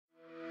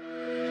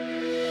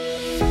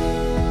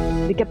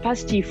the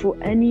capacity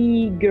for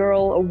any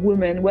girl or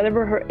woman,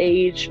 whatever her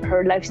age,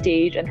 her life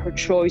stage, and her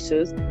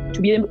choices,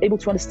 to be able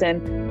to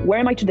understand where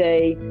am I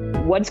today,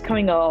 what's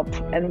coming up,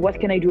 and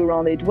what can I do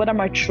around it, what are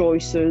my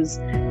choices,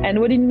 and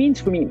what it means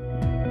for me.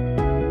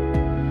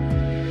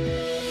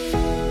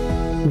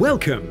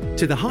 Welcome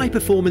to the High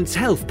Performance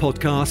Health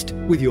Podcast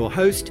with your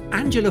host,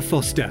 Angela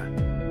Foster.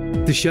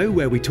 The show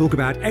where we talk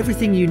about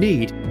everything you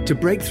need to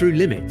break through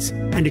limits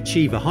and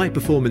achieve a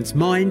high-performance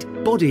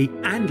mind, body,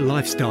 and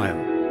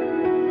lifestyle.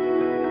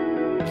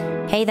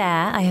 Hey there,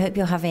 I hope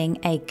you're having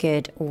a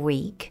good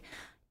week.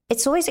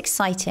 It's always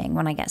exciting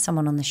when I get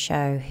someone on the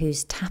show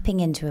who's tapping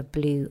into a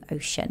blue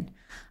ocean,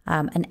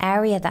 an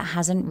area that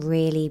hasn't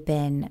really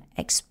been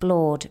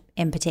explored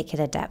in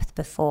particular depth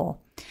before.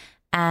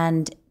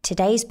 And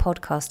today's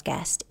podcast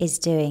guest is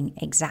doing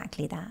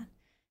exactly that.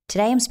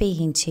 Today I'm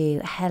speaking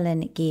to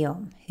Helen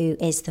Guillaume, who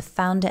is the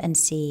founder and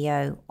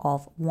CEO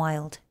of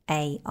Wild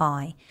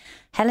AI.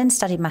 Helen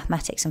studied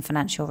mathematics and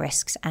financial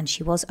risks, and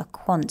she was a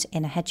quant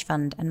in a hedge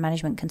fund and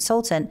management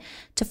consultant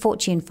to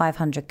Fortune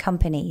 500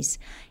 companies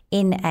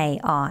in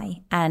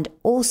AI, and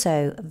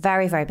also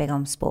very, very big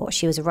on sport.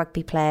 She was a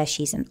rugby player.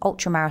 She's an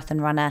ultramarathon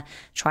runner,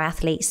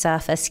 triathlete,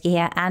 surfer,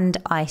 skier, and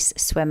ice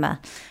swimmer.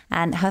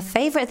 And her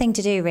favorite thing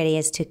to do really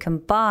is to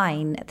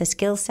combine the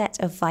skill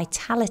set of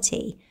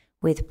vitality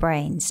with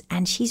brains.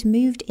 And she's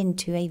moved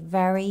into a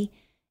very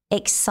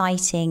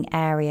exciting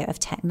area of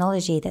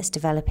technology that's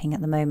developing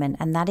at the moment.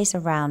 And that is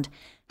around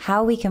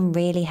how we can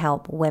really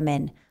help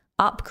women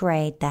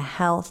upgrade their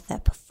health, their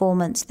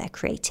performance, their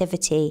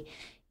creativity,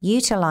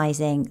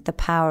 utilizing the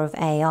power of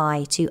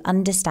AI to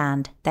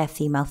understand their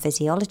female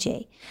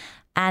physiology.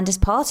 And as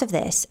part of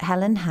this,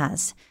 Helen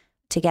has,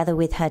 together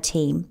with her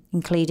team,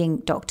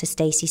 including Dr.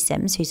 Stacey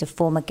Sims, who's a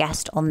former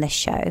guest on this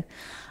show,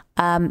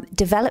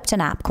 developed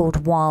an app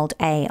called Wild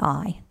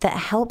AI that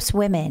helps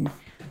women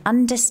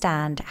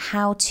understand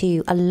how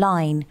to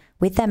align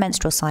with their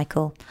menstrual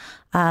cycle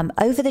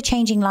over the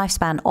changing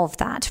lifespan of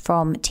that,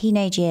 from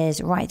teenage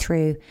years right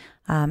through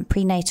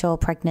prenatal,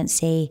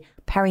 pregnancy,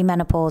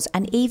 perimenopause,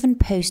 and even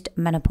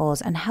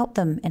post-menopause, and help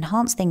them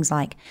enhance things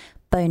like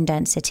bone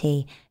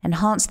density,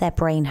 enhance their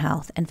brain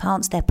health,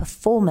 enhance their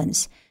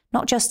performance,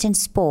 not just in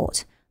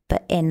sport,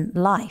 but in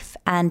life.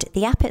 And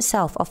the app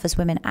itself offers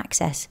women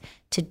access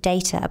to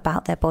data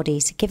about their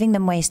bodies, giving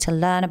them ways to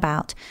learn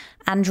about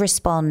and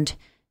respond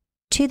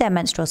to their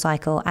menstrual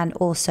cycle and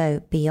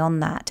also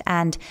beyond that.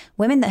 And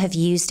women that have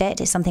used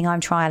it, it's something I'm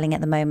trialing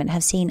at the moment,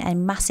 have seen a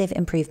massive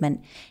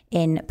improvement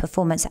in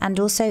performance and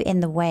also in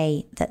the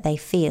way that they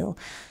feel.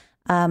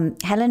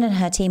 Helen and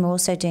her team are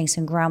also doing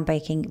some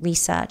groundbreaking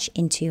research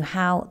into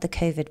how the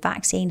COVID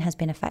vaccine has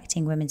been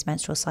affecting women's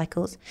menstrual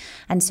cycles.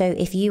 And so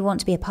if you want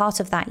to be a part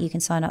of that, you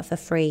can sign up for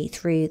free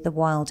through the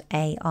Wild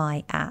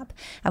AI app.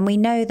 And we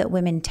know that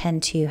women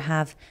tend to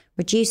have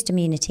reduced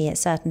immunity at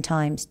certain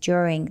times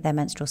during their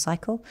menstrual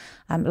cycle,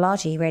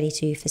 largely really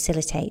to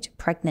facilitate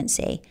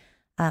pregnancy.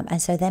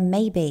 And so there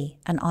may be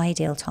an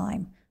ideal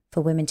time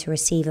for women to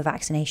receive a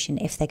vaccination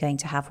if they're going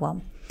to have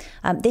one.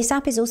 This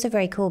app is also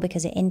very cool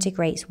because it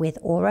integrates with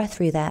Oura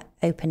through their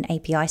open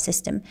API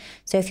system.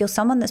 So if you're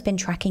someone that's been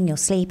tracking your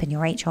sleep and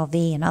your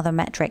HRV and other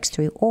metrics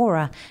through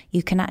Oura,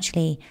 you can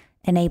actually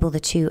enable the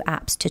two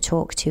apps to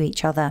talk to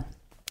each other.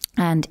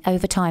 And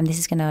over time, this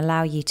is going to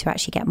allow you to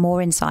actually get more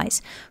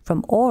insights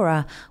from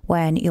Oura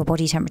when your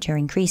body temperature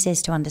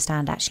increases, to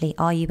understand actually,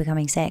 are you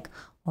becoming sick,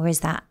 or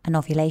is that an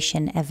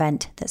ovulation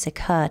event that's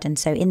occurred? And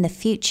so in the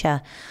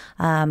future,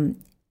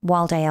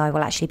 Wild AI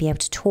will actually be able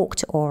to talk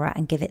to Oura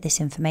and give it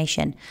this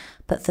information.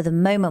 But for the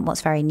moment,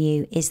 what's very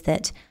new is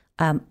that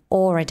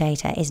Oura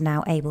data is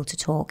now able to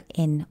talk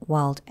in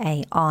Wild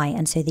AI.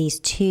 And so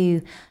these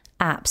two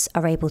apps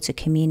are able to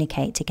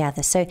communicate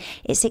together. So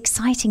it's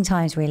exciting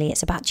times, really.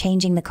 It's about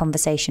changing the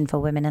conversation for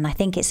women. And I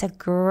think it's a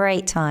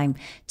great time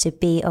to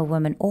be a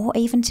woman, or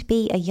even to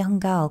be a young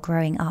girl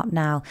growing up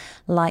now,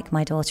 like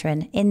my daughter.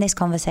 And in this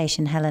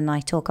conversation, Helen and I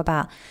talk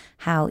about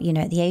how,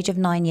 at the age of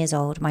 9 years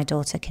old, my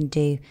daughter can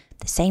do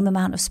the same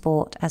amount of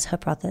sport as her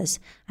brothers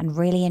and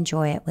really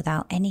enjoy it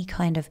without any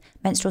kind of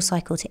menstrual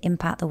cycle to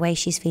impact the way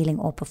she's feeling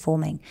or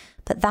performing.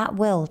 But that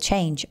will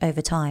change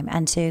over time.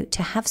 And to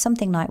have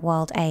something like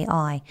Wild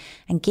AI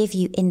and give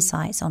you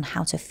insights on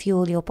how to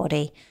fuel your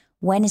body,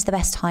 when is the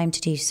best time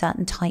to do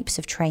certain types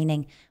of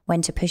training,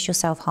 when to push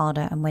yourself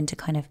harder, and when to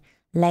kind of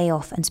lay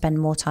off and spend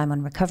more time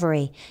on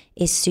recovery,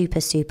 is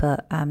super,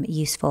 super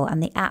useful.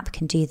 And the app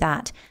can do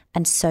that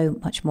and so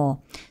much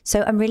more.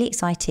 So I'm really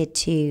excited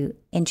to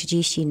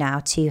introduce you now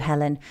to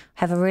Helen,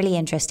 have a really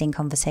interesting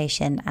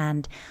conversation,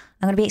 and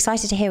I'm going to be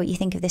excited to hear what you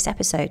think of this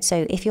episode.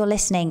 So if you're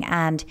listening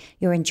and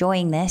you're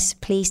enjoying this,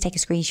 please take a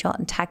screenshot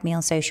and tag me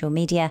on social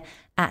media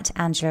at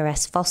Angela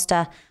S.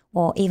 Foster,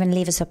 or even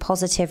leave us a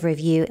positive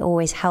review. It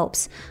always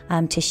helps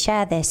to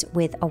share this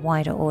with a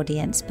wider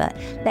audience. But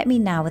let me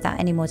now, without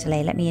any more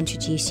delay, let me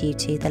introduce you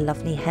to the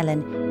lovely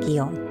Helen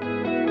Guillaume.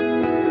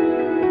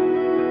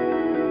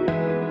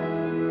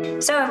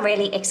 So I'm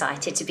really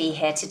excited to be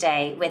here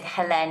today with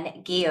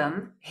Helene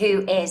Guillaume, who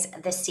is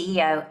the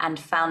CEO and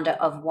founder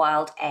of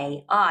Wild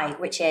AI,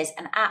 which is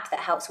an app that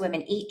helps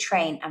women eat,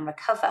 train, and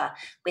recover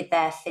with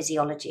their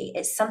physiology.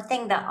 It's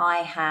something that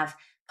I have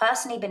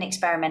personally been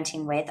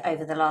experimenting with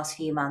over the last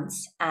few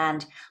months,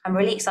 and I'm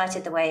really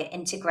excited the way it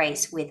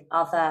integrates with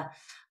other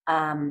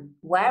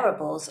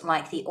wearables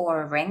like the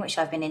Oura Ring, which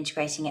I've been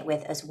integrating it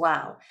with as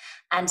well.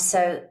 And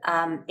so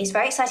it's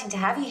very exciting to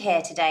have you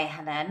here today,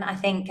 Helene. I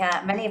think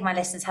many of my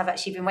listeners have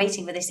actually been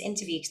waiting for this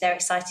interview because they're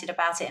excited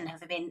about it and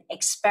have been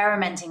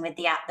experimenting with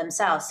the app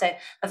themselves. So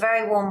a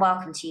very warm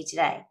welcome to you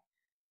today.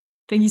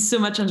 Thank you so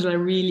much, Angela.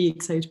 Really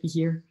excited to be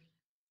here.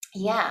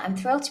 Yeah, I'm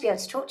thrilled to be able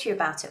to talk to you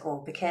about it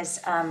all because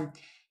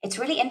it's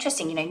really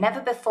interesting.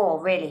 Never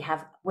before really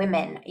have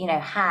women,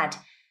 had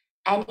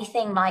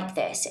anything like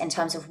this in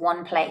terms of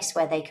one place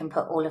where they can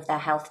put all of their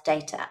health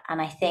data.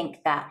 And I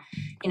think that,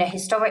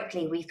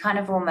 historically we've kind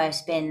of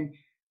almost been,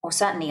 or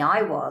certainly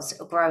I was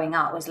growing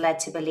up, was led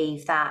to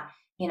believe that,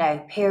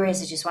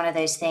 periods are just one of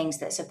those things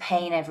that's a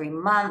pain every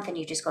month and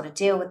you just got to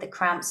deal with the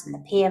cramps and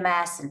the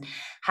PMS and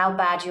how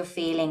bad you're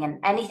feeling and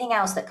anything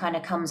else that kind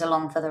of comes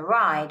along for the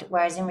ride.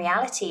 Whereas in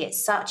reality,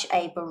 it's such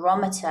a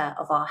barometer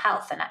of our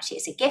health. And actually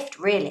it's a gift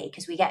really,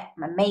 because we get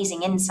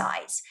amazing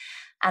insights.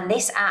 And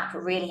this app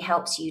really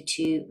helps you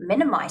to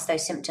minimize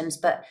those symptoms,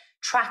 but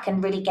track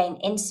and really gain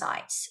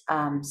insights.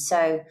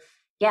 So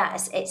yeah,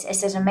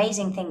 it's an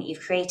amazing thing that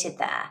you've created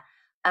there.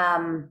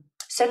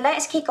 So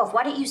let's kick off.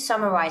 Why don't you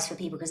summarize for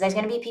people? Because there's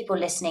going to be people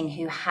listening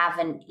who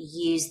haven't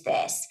used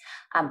this,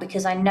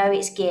 because I know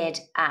it's geared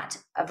at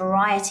a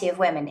variety of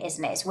women,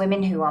 isn't it? It's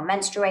women who are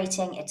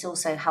menstruating. It's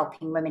also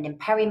helping women in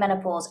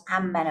perimenopause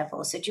and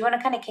menopause. So do you want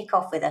to kind of kick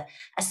off with a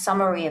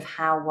summary of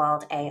how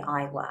Wild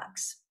AI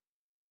works?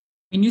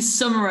 And you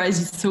summarize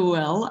it so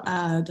well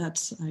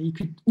that you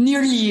could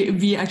nearly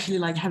be actually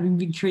like having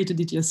been created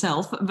it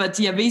yourself. But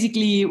yeah,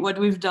 basically what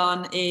we've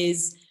done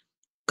is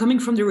coming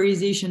from the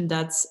realization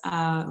that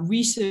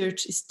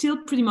research is still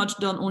pretty much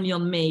done only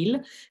on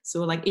male.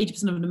 So like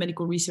 80% of the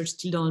medical research is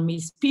still done on male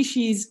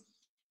species.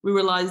 We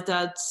realized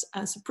that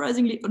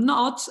surprisingly or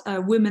not,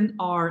 women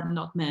are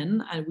not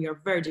men and we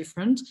are very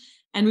different.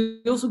 And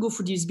we also go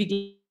for these big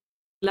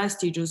life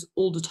stages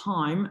all the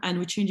time and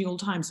we're changing all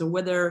the time. So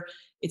whether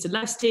it's a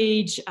life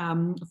stage,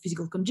 a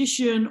physical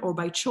condition, or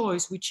by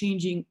choice, we're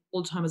changing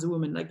all the time as a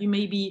woman. Like you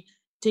may be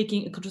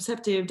taking a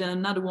contraceptive, then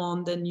another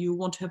one, then you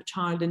want to have a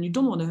child, then you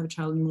don't want to have a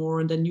child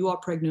anymore, and then you are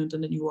pregnant,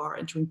 and then you are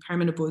entering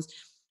perimenopause.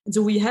 And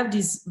so we have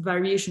these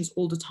variations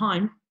all the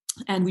time,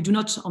 and we do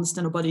not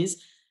understand our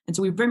bodies. And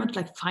so we're very much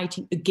like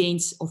fighting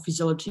against our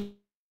physiology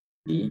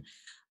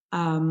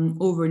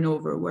over and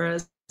over.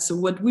 Whereas, so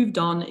what we've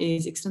done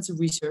is extensive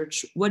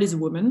research. What is a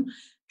woman?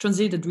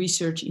 Translated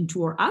research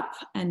into our app.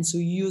 And so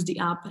you use the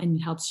app and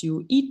it helps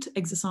you eat,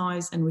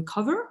 exercise, and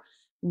recover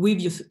with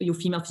your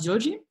female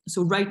physiology.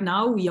 So right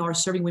now we are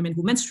serving women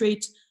who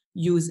menstruate,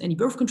 use any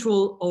birth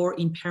control, or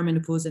in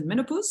perimenopause and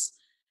menopause.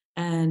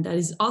 And that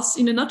is us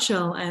in a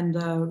nutshell. And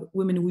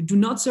women who do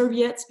not serve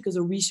yet, because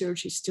our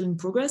research is still in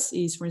progress,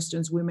 is, for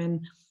instance,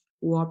 women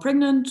who are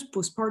pregnant,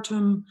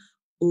 postpartum,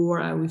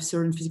 or with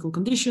certain physical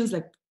conditions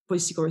like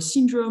polycystic ovary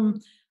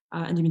syndrome,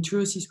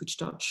 endometriosis, which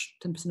touch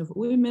 10% of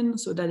women.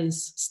 So that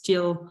is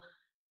still,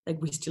 like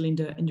we're still in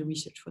the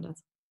research for that.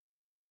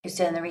 You're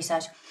still in the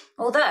research.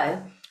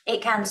 Although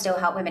it can still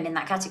help women in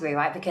that category,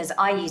 right? Because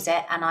I use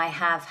it and I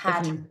have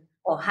had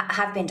or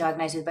have been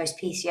diagnosed with both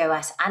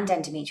PCOS and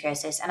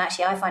endometriosis. And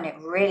actually I find it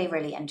really,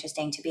 really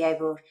interesting to be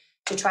able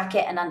to track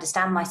it and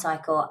understand my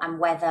cycle and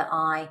whether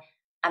I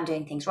am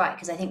doing things right.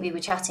 Because I think we were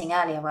chatting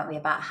earlier, weren't we,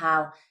 about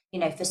how,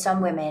 for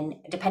some women,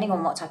 depending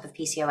on what type of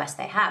PCOS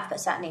they have, but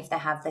certainly if they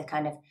have the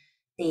kind of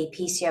the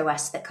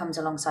PCOS that comes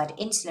alongside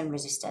insulin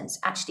resistance,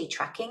 actually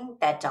tracking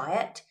their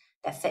diet,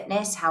 their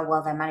fitness, how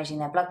well they're managing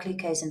their blood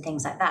glucose and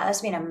things like that.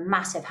 That's been a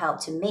massive help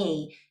to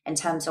me in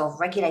terms of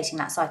regulating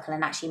that cycle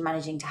and actually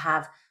managing to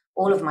have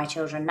all of my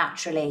children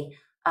naturally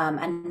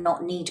and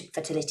not need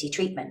fertility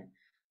treatment.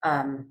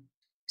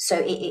 So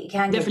it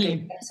can give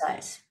good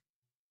insights.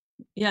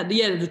 Yeah,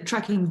 the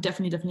tracking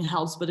definitely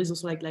helps, but it's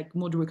also like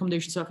more the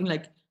recommendations. So I think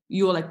like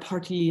you're like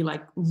partly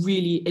like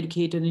really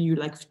educated and you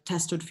like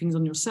tested things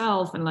on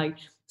yourself and like,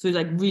 so it's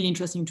like really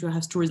interesting to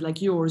have stories like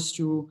yours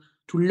to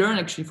learn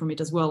actually from it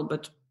as well.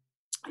 But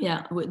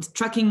yeah, with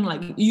tracking,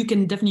 like you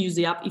can definitely use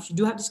the app if you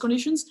do have these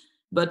conditions,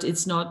 but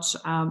it's not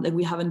like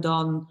we haven't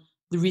done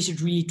the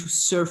research really to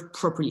serve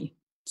properly.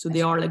 So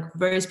they are like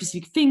very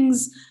specific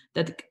things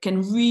that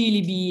can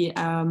really be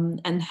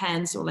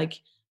enhanced or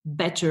like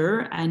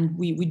better. And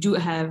we do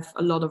have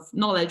a lot of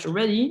knowledge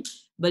already,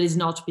 but it's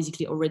not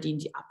basically already in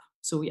the app.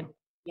 So yeah,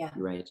 you're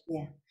right.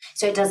 Yeah.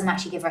 So it doesn't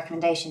actually give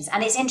recommendations.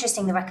 And it's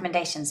interesting, the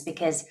recommendations,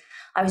 because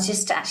I was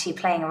just actually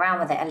playing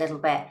around with it a little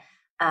bit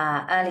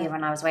earlier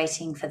when I was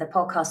waiting for the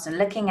podcast and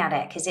looking at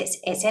it, because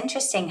it's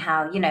interesting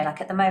how, like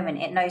at the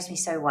moment it knows me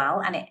so well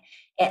and it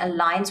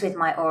aligns with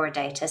my Oura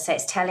data. So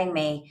it's telling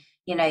me,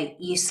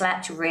 you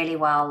slept really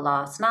well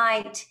last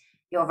night,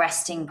 your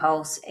resting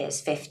pulse is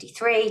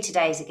 53.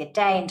 Today's a good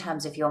day in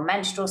terms of your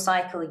menstrual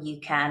cycle. You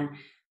can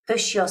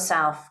push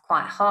yourself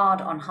quite hard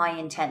on high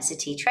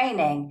intensity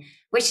training,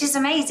 which is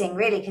amazing,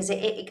 really, because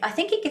I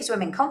think it gives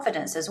women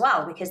confidence as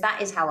well, because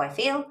that is how I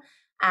feel.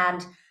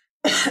 And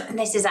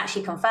this is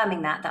actually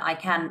confirming that I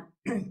can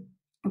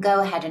go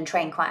ahead and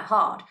train quite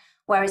hard.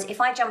 Whereas if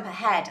I jump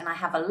ahead and I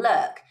have a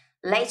look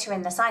later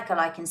in the cycle,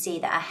 I can see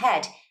that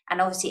ahead, and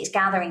obviously it's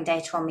gathering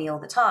data on me all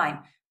the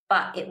time,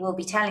 but it will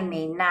be telling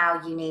me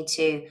now you need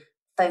to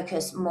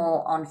focus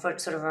more on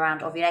sort of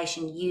around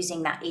ovulation,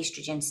 using that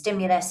estrogen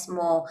stimulus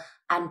more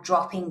and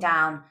dropping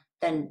down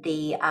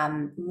the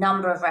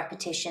number of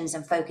repetitions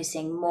and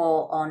focusing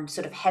more on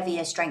sort of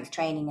heavier strength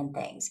training and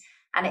things.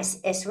 And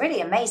it's really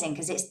amazing,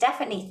 because it's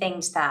definitely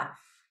things that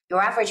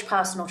your average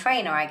personal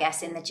trainer, I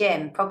guess, in the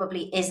gym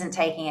probably isn't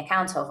taking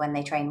account of when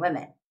they train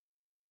women.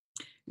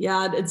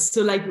 Yeah, that's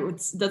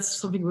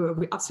something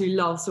we absolutely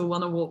love. So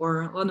one of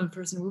the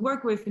person we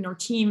work with in our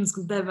teams,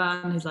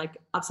 Devan, is like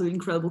absolutely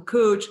incredible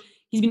coach.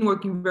 He's been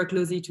working very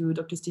closely to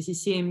Dr. Stacey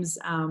Sims,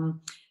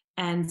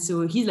 and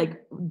so he's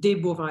like, they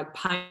both are like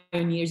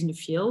pioneers in the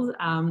field,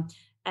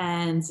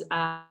 and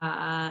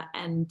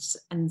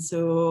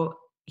so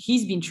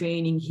he's been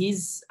training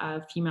his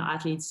female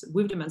athletes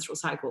with the menstrual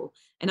cycle,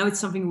 and now it's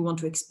something we want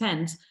to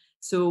expand.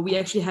 So we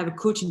actually have a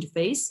coach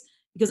interface,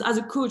 because as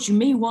a coach, you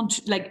may want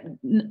to, like,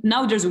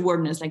 now there's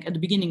awareness. Like at the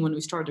beginning when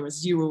we started, there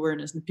was zero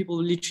awareness, and people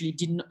literally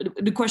didn't.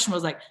 The question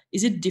was like,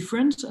 is it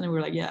different? And we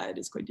were like, yeah, it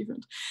is quite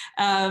different.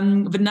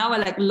 But now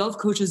a lot of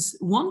coaches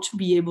want to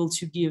be able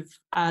to give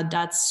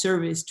that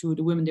service to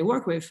the women they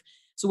work with.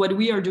 So what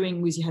we are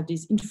doing is you have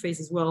this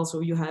interface as well. So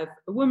you have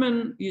a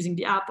woman using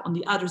the app. On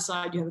the other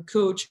side, you have a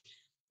coach,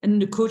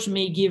 and the coach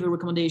may give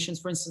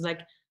recommendations, for instance, like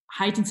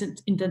high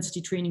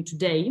intensity training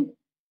today.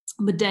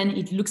 But then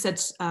it looks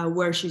at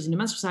where she's in the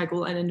menstrual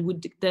cycle, and then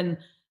would then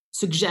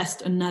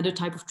suggest another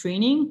type of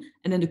training,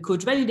 and then the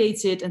coach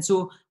validates it. And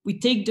so we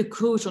take the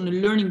coach on a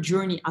learning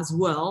journey as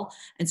well.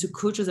 And so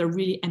coaches are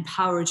really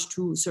empowered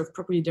to serve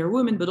properly their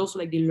women, but also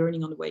like they're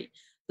learning on the way.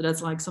 So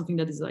that's like something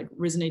that is like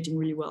resonating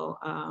really well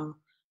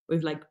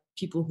with like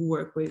people who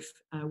work with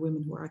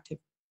women who are active.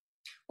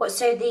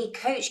 So the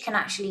coach can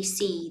actually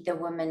see the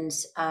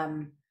woman's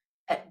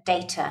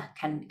data.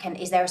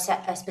 Is there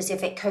a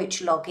specific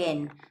coach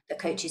login that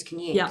coaches can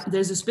use? Yeah,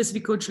 there's a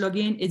specific coach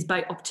login. It's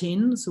by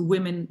opt-in, so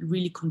women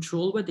really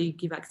control what they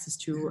give access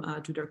to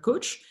their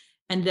coach.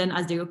 And then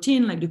as they opt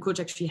in, like the coach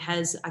actually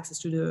has access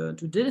to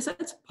the data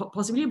set,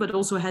 possibly, but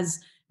also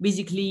has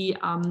basically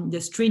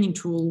this training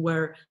tool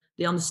where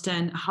they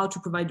understand how to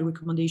provide the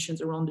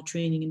recommendations around the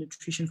training and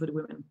nutrition for the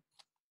women.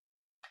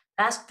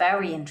 That's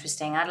very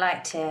interesting. I'd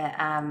like to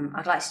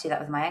do that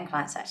with my own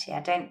clients. Actually,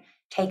 I don't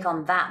take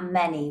on that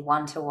many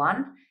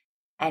one-to-one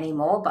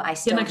anymore, but I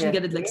still can actually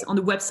get it like on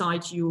the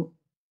website. So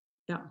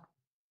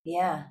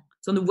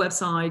on the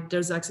website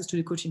there's access to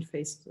the coaching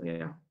interface. So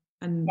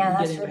and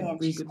that's getting really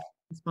really good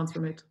response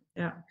from it.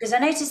 Because I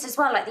noticed as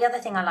well, like the other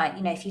thing I like,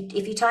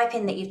 if you type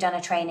in that you've done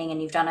a training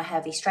and you've done a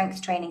heavy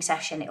strength training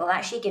session, it will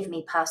actually give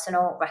me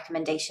personal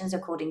recommendations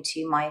according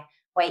to my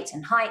weight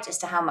and height as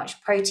to how much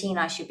protein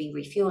I should be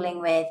refueling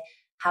with,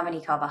 how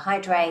many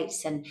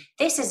carbohydrates. And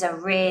this is a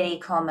really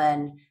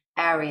common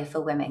area for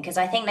women, because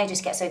I think they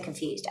just get so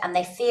confused, and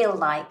they feel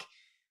like,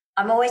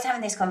 I'm always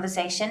having this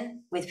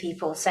conversation with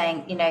people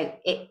saying,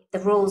 the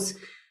rules,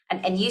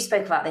 and you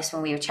spoke about this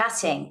when we were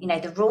chatting,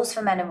 the rules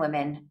for men and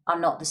women are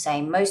not the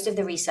same. Most of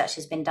the research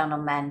has been done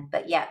on men,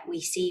 but yet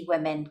we see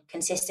women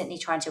consistently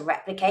trying to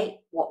replicate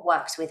what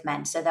works with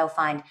men. So they'll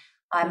find,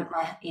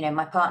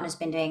 my partner's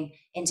been doing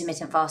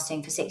intermittent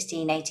fasting for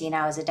 16, 18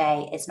 hours a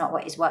day. It's not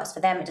what works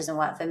for them. It doesn't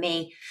work for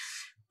me.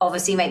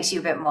 Obviously makes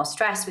you a bit more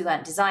stressed. We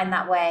weren't designed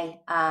that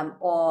way.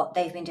 Or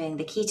they've been doing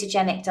the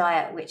ketogenic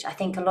diet, which I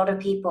think a lot of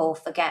people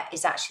forget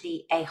is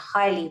actually a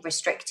highly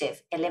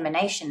restrictive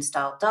elimination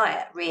style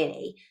diet,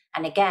 really.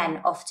 And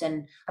again,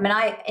 often,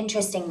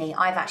 interestingly,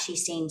 I've actually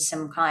seen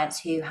some clients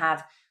who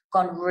have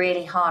gone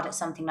really hard at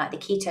something like the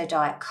keto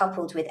diet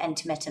coupled with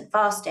intermittent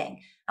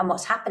fasting. And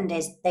what's happened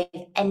is they've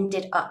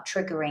ended up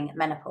triggering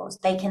menopause.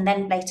 They can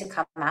then later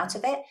come out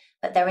of it,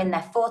 but they're in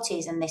their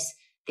 40s, and this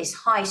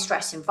high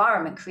stress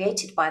environment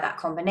created by that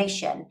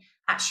combination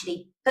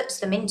actually puts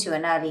them into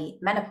an early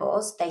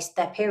menopause.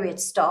 Their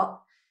periods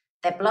stop,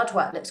 their blood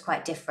work looks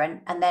quite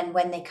different. And then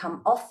when they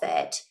come off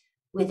it,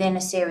 within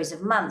a series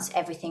of months,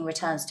 everything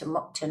returns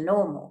to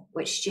normal,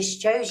 which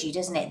just shows you,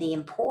 doesn't it, the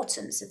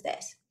importance of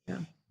this? Yeah,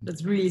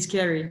 that's really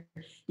scary.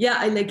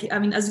 Yeah,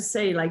 as you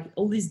say, like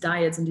all these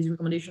diets and these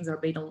recommendations are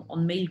based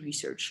on male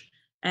research.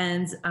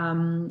 And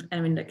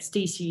like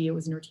Stacey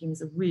was in her team,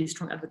 is a really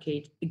strong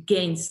advocate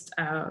against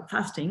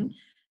fasting.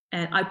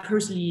 And I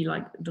personally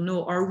don't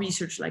know, our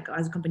research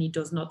as a company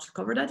does not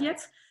cover that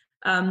yet.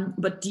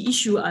 But the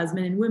issue as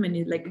men and women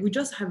is we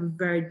just have a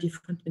very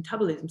different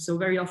metabolism. So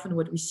very often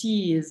what we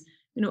see is,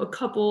 a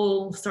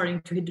couple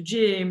starting to hit the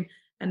gym,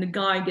 and the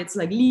guy gets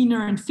like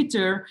leaner and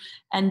fitter,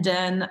 and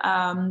then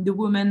the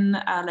woman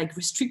like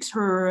restricts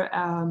her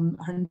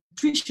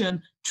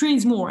nutrition,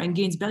 trains more, and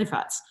gains belly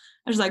fats.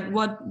 I was like,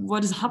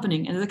 what is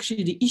happening? And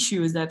actually the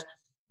issue is that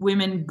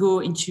women go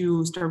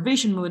into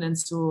starvation mode, and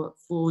so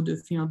for the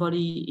female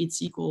body, it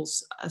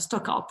equals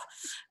stock up,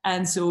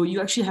 and so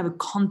you actually have a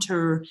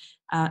counter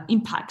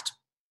impact.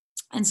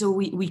 And so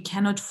we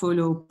cannot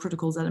follow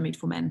protocols that are made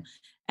for men.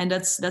 And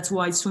that's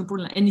why it's so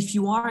important. And if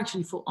you are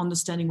actually for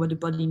understanding what the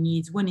body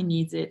needs, when it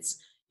needs it,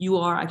 you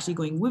are actually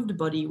going with the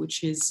body,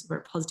 which is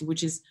very positive,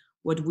 which is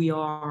what we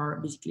are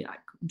basically like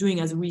doing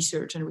as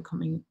research and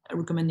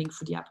recommending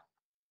for the app.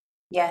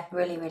 Yeah,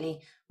 really,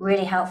 really,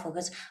 really helpful.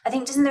 Because I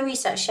think, doesn't the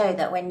research show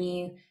that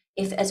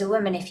if as a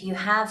woman, if you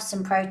have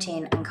some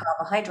protein and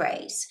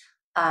carbohydrates,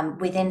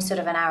 within sort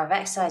of an hour of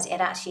exercise,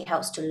 it actually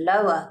helps to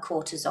lower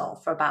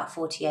cortisol for about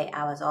 48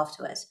 hours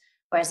afterwards.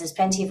 Whereas there's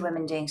plenty of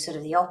women doing sort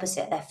of the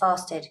opposite. They're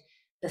fasted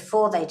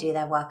before they do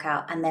their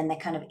workout, and then they're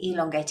kind of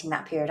elongating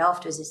that period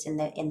afterwards. It's in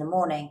the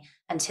morning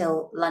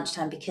until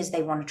lunchtime, because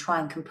they want to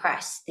try and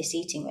compress this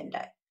eating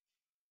window.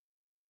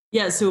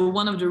 Yeah, so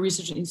one of the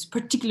research is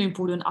particularly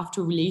important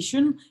after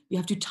ovulation. You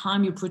have to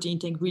time your protein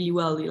intake really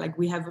well. Like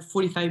we have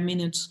 45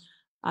 minutes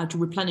to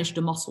replenish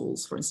the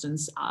muscles, for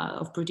instance,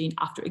 of protein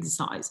after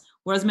exercise,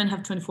 whereas men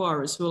have 24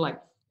 hours. So like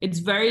it's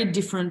very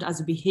different as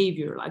a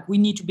behavior. Like we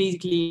need to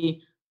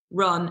basically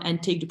run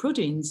and take the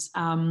proteins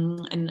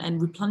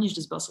and replenish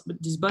this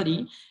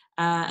body.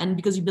 And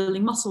because you're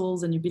building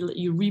muscles and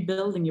you're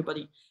rebuilding your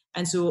body.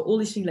 And so all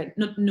these things, like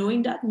not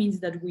knowing that, means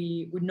that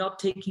we're not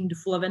taking the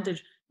full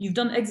advantage. You've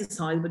done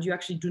exercise, but you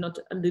actually do not,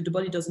 the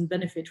body doesn't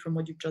benefit from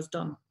what you've just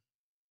done.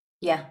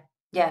 Yeah,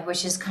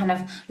 which is kind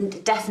of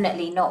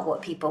definitely not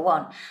what people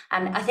want.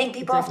 And I think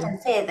people often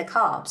fear the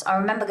carbs. I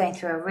remember going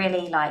through a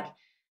really like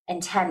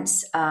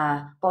intense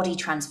body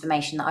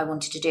transformation that I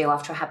wanted to do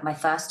after I had my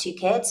first 2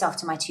 kids,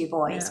 after my 2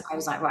 boys. Yeah. I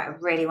was like, right, I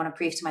really want to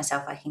prove to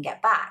myself I can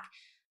get back.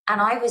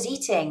 And I was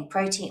eating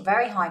protein,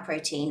 very high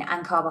protein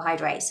and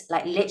carbohydrates,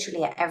 like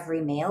literally at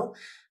every meal.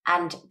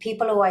 And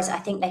people always, I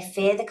think they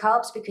fear the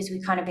carbs because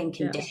we've kind of been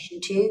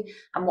conditioned to.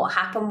 And what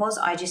happened was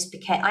I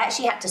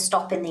actually had to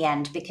stop in the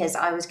end, because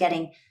I was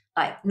getting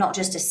like not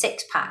just a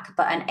 6-pack,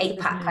 but an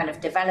 8-pack kind of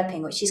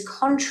developing, which is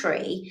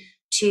contrary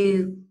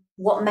to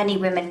what many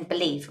women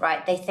believe,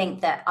 right? They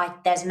think that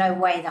there's no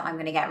way that I'm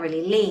going to get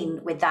really lean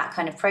with that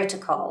kind of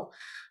protocol.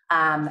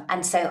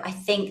 And so I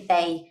think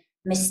they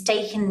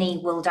mistakenly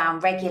will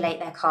down-regulate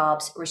their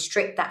carbs,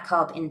 restrict that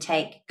carb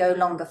intake, go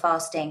longer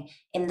fasting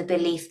in the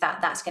belief that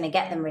that's going to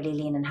get them really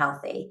lean and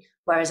healthy.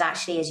 Whereas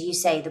actually, as you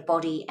say, the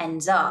body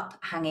ends up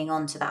hanging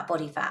on to that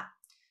body fat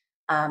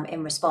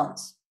in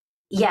response.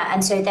 Yeah,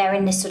 and so they're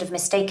in this sort of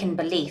mistaken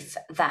belief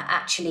that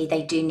actually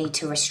they do need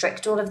to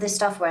restrict all of this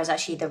stuff, whereas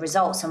actually the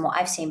results and what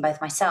I've seen both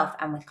myself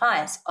and with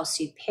clients are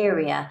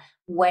superior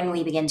when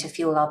we begin to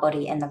fuel our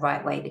body in the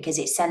right way, because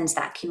it sends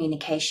that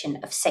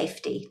communication of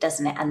safety,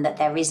 doesn't it? And that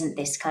there isn't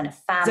this kind of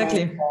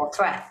famine or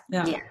threat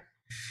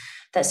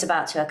that's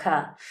about to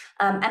occur.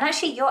 And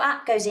actually your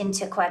app goes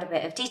into quite a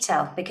bit of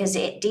detail, because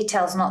it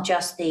details not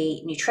just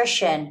the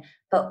nutrition,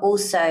 but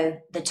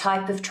also the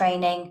type of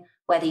training,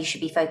 whether you should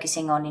be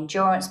focusing on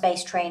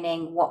endurance-based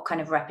training, what kind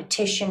of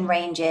repetition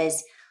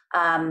ranges.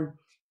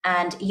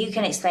 And you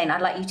can explain,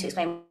 I'd like you to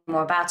explain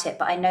more about it,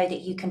 but I know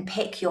that you can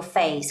pick your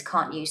phase,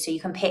 can't you? So you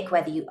can pick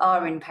whether you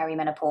are in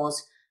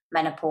perimenopause,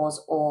 menopause,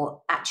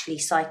 or actually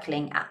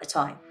cycling at the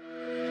time.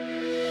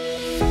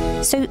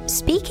 So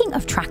speaking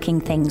of tracking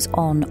things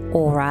on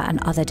Oura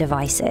and other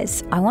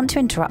devices, I want to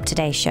interrupt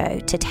today's show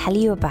to tell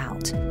you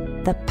about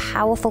the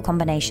powerful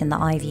combination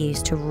that I've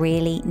used to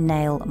really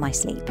nail my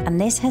sleep.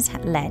 And this has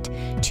led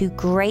to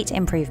great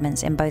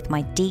improvements in both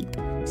my deep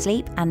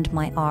sleep and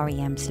my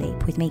REM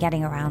sleep, with me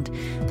getting around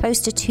close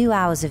to 2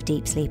 hours of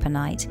deep sleep a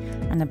night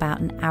and about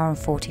an hour and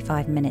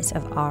 45 minutes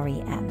of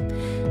REM.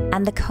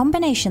 And the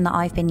combination that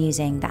I've been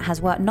using that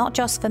has worked not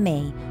just for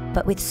me,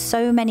 but with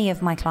so many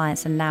of my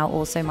clients and now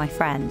also my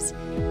friends,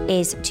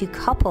 is to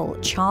couple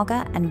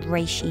chaga and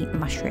reishi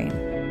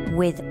mushroom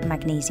with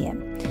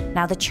magnesium.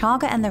 Now, the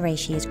chaga and the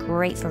reishi is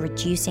great for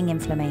reducing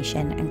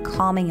inflammation and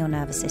calming your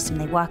nervous system.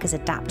 They work as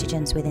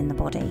adaptogens within the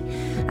body.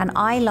 And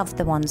I love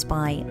the ones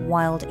by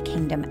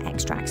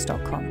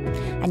wildkingdomextracts.com.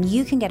 And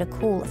you can get a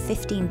cool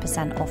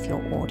 15% off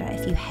your order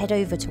if you head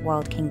over to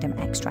Wild Kingdom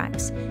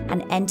Extracts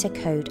and enter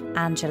code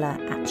Angela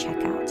at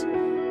checkout.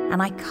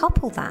 And I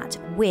couple that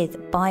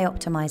with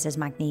Bioptimizer's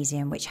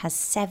magnesium, which has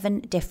 7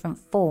 different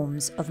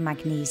forms of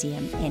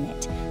magnesium in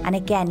it. And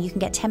again, you can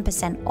get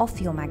 10% off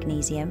your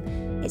magnesium.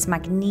 It's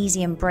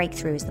Magnesium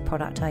Breakthrough is the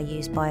product I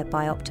use by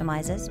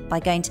Bioptimizers, by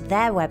going to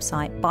their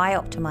website,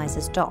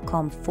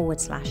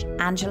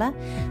 bioptimizers.com/Angela,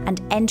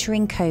 and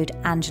entering code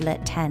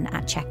Angela10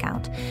 at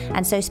checkout.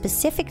 And so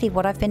specifically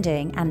what I've been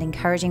doing and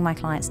encouraging my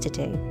clients to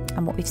do,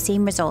 and what we've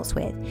seen results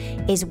with,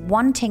 is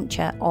 1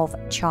 tincture of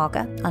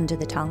chaga under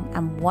the tongue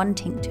and 1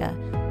 tincture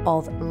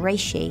of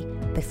reishi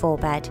before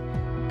bed.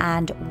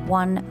 and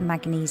 1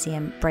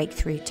 magnesium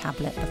breakthrough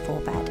tablet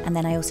before bed. And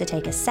then I also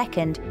take a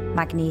second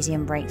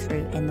magnesium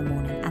breakthrough in the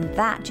morning. And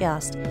that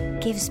just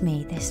gives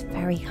me this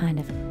very kind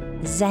of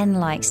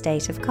zen-like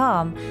state of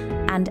calm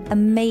and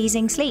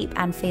amazing sleep,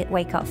 and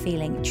wake up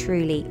feeling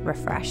truly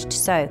refreshed.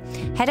 So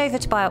head over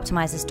to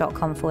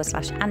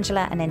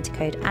bioptimizers.com/Angela and enter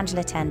code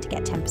Angela10 to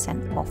get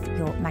 10% off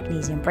your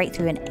magnesium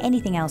breakthrough and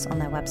anything else on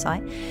their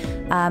website.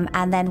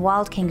 And then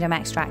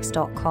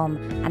wildkingdomextracts.com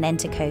and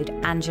enter code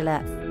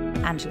Angela,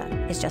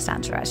 it's just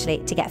Angela actually,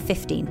 to get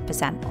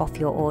 15% off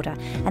your order.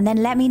 And then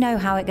let me know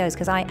how it goes,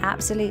 because I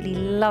absolutely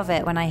love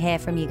it when I hear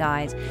from you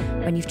guys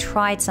when you've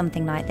tried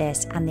something like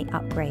this and the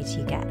upgrades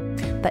you get.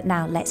 But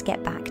now let's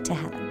get back to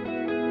Helen.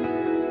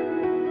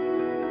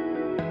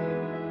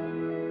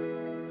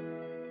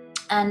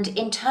 And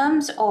in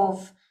terms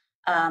of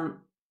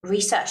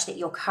research that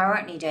you're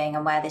currently doing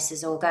and where this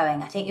is all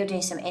going, I think you're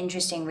doing some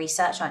interesting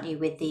research, aren't you,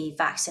 with the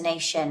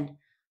vaccination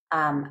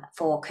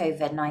for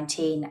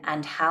COVID-19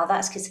 and how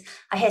that's, because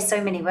I hear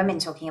so many women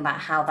talking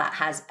about how that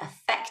has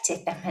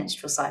affected their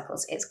menstrual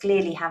cycles. It's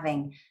clearly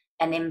having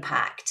an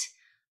impact.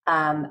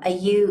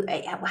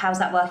 How's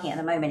that working at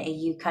the moment? Are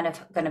you kind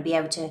of going to be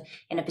able to,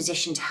 in a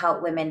position to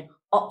help women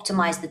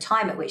optimize the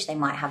time at which they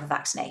might have a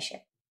vaccination?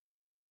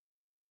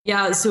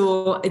 Yeah,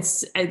 so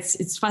it's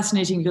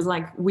fascinating because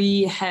like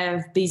we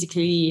have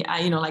basically,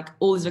 like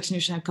all these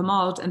vaccinations have come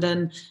out, and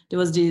then there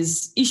was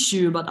this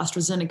issue about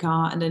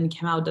AstraZeneca, and then it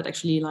came out that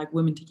actually like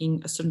women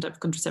taking a certain type of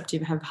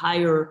contraceptive have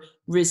higher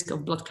risk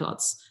of blood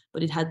clots,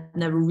 but it had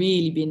never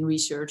really been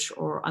researched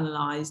or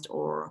analyzed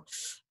or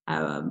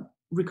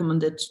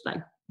recommended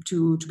like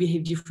to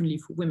behave differently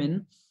for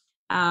women.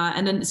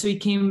 And then so it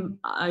came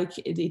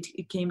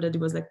that it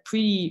was like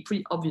pretty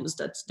obvious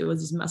that there was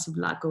this massive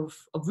lack of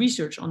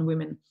research on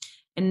women.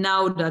 And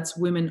now that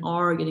women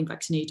are getting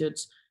vaccinated,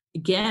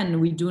 again,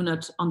 we do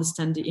not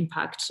understand the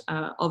impact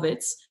of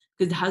it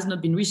because it has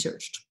not been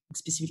researched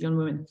specifically on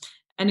women.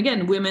 And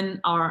again, women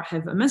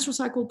have a menstrual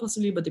cycle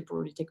possibly, but they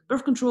probably take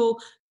birth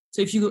control.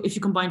 So if you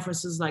combine, for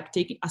instance, like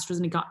taking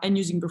AstraZeneca and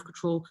using birth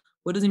control,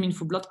 what does it mean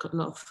for blood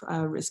clot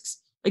risks?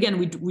 Again,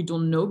 we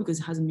don't know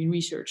because it hasn't been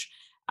researched.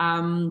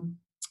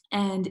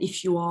 And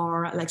if you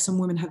are, like some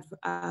women have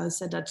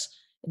said that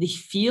they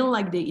feel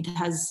like it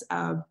has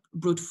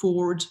brought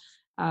forward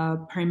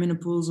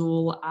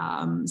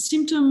perimenopausal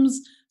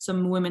symptoms.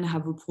 Some women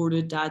have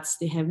reported that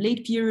they have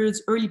late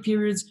periods, early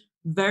periods,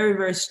 very,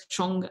 very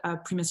strong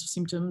premenstrual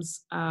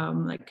symptoms,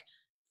 like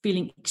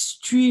feeling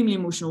extremely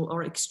emotional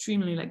or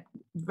extremely like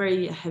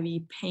very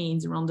heavy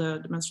pains around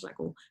the menstrual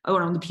cycle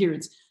or around the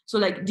periods. So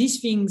like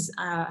these things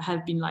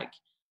have been like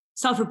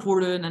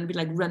self-reported and be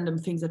like random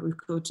things that we've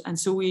caught. And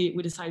so we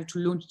decided to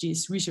launch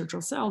this research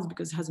ourselves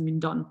because it hasn't been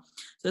done.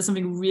 So that's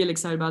something we're really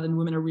excited about, and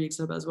women are really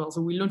excited about as well. So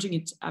we're launching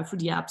it through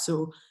the app.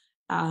 So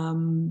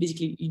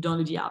basically you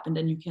download the app and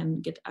then you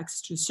can get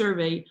access to a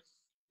survey.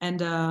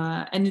 And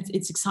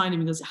it's exciting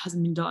because it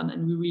hasn't been done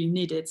and we really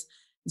need it.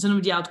 And some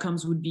of the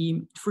outcomes would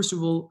be, first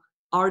of all,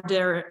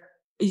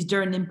 is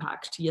there an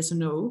impact? Yes or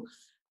no?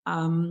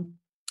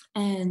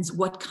 And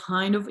what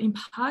kind of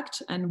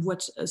impact, and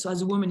so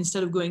as a woman,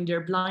 instead of going there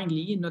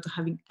blindly and not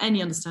having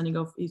any understanding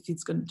of if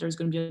there's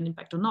going to be an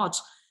impact or not,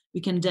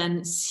 we can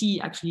then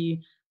see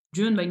actually,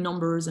 driven by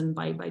numbers and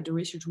by the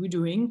research we're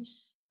doing,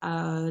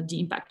 the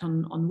impact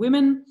on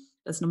women.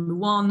 That's number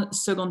one.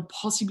 Second,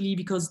 possibly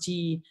because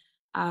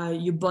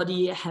your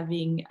body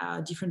having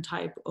a different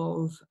type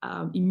of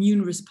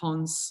immune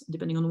response,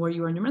 depending on where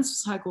you are in your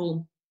menstrual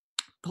cycle,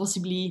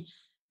 possibly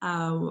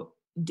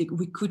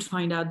we could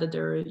find out that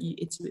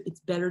it's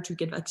better to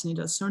get vaccinated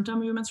at a certain time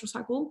of your menstrual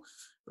cycle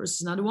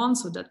versus another one.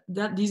 So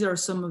that these are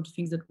some of the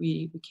things that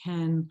we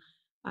can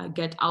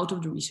get out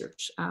of the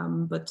research.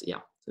 But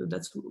yeah, so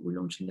that's we're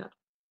launching that.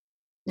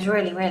 It's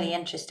really, really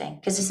interesting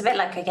because it's a bit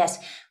like, I guess,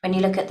 when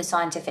you look at the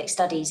scientific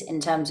studies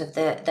in terms of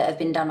that have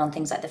been done on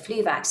things like the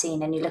flu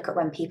vaccine, and you look at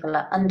when people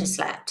are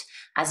underslept,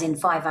 as in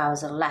 5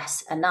 hours or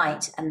less a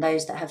night, and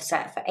those that have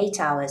slept for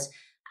 8 hours,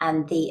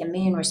 and the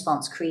immune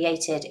response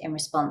created in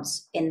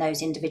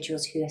those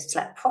individuals who have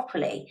slept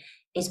properly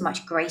is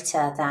much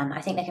greater than,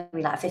 I think there can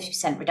be like a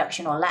 50%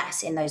 reduction or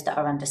less in those that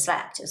are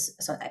underslept,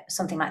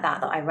 something like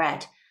that I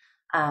read.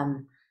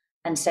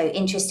 And so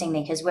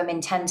interestingly, because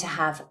women tend to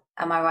have,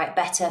 am I right,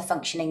 better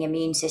functioning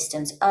immune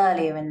systems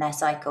earlier in their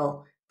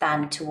cycle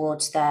than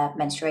towards their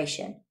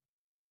menstruation.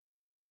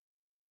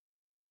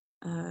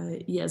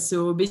 Yeah,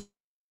 so basically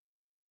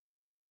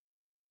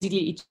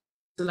it's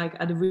like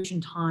at the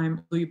ovulation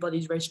time, so your body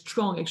is very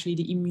strong, actually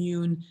the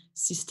immune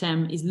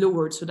system is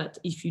lowered, so that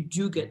if you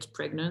do get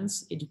pregnant,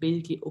 it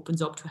basically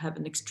opens up to have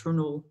an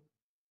external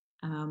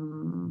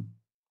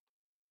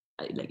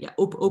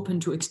open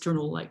to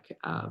external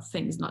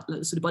things, not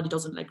so the body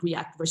doesn't like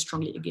react very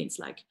strongly against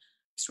like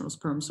external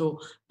sperm. So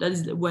that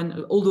is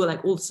when, although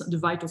like all the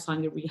vital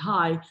signs are really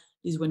high,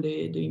 is when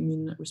the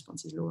immune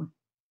response is lower.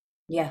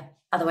 Yeah,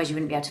 otherwise you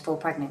wouldn't be able to fall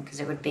pregnant because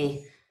it would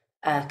be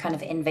a kind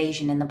of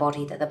invasion in the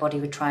body that the body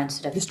would try and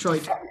sort of destroy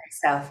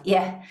itself.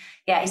 Yeah,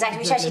 exactly.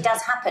 Which actually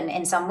does happen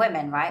in some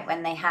women, right?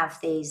 When they have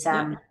these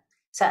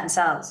certain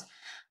cells.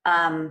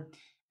 And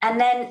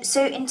then,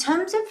 so in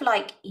terms of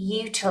like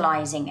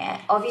utilizing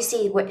it,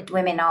 obviously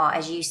women are,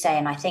 as you say,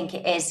 and I think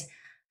it is,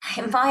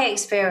 in my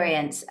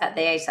experience at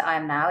the age that I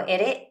am now,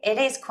 it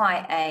is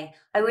quite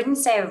I wouldn't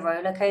say a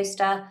roller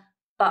coaster,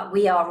 but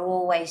we are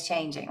always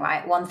changing,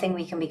 right? One thing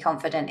we can be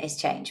confident is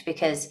change,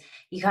 because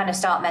you kind of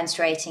start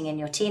menstruating in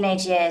your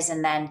teenage years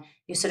and then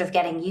you're sort of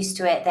getting used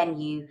to it. Then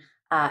you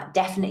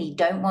definitely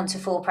don't want to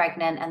fall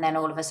pregnant. And then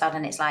all of a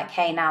sudden it's like,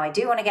 hey, now I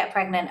do want to get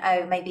pregnant.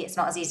 Oh, maybe it's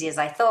not as easy as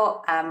I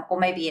thought. Or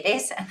maybe it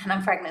is. And then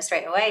I'm pregnant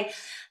straight away.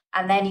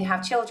 And then you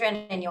have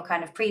children and you're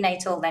kind of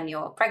prenatal, then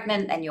you're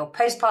pregnant, then you're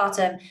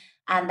postpartum.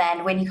 And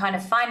then when you kind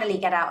of finally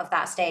get out of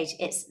that stage,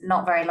 it's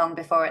not very long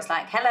before it's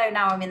like, hello,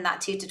 now I'm in that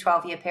 2 to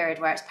 12 year period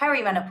where it's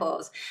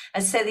perimenopause.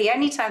 And so the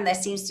only time there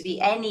seems to be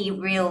any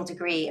real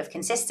degree of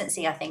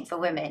consistency, I think, for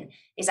women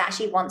is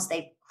actually once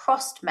they've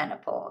crossed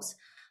menopause.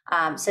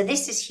 So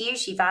this is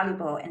hugely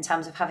valuable in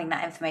terms of having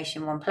that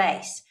information in one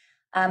place.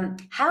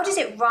 How does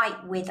it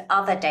write with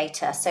other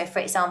data? So for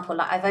example,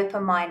 like I've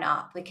opened mine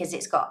up because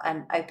it's got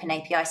an open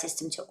API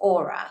system to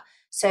Oura.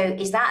 So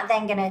is that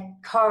then going to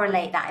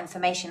correlate that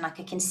information? Like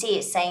I can see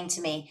it saying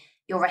to me,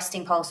 your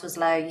resting pulse was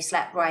low, you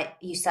slept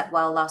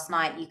well last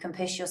night, you can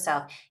push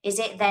yourself. Is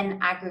it then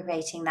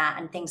aggregating that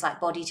and things like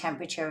body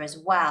temperature as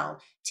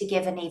well to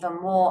give an even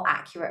more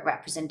accurate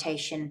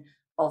representation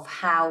of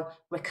how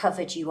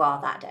recovered you are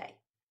that day?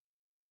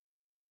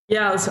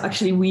 Yeah, so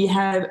actually we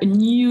have a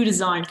new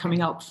design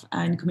coming up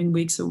in coming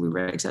weeks, so we're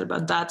very excited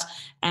about that.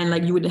 And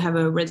like you would have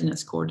a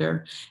readiness score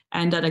there,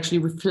 and that actually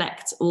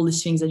reflects all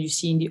these things that you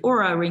see in the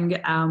Oura ring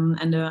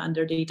and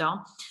their data,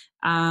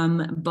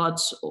 but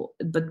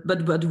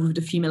with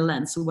the female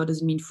lens. So what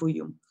does it mean for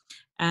you?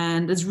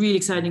 And that's really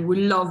exciting.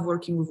 We love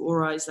working with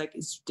Oura.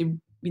 They've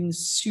been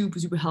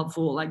super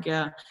helpful, like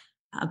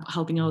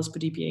helping us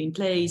put API in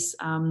place,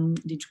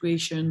 the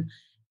integration.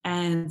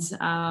 And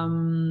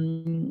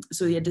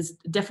so yeah, there's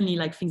definitely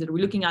like things that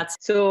we're looking at.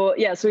 So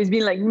yeah, so it's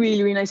been like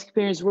really nice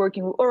experience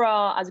working with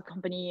Oura as a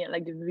company.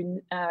 Like they've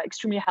been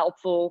extremely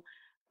helpful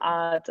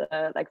at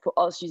like for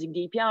us using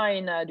the API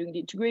and doing the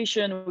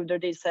integration with their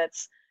data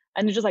sets.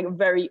 And it's just like a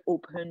very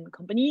open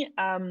company.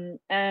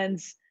 And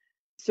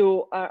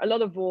so a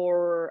lot of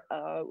our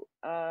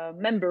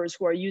members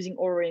who are using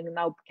Oura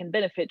now can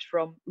benefit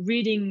from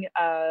reading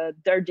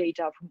their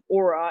data from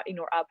Oura in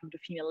our app with the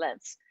female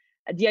lens.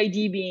 The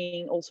idea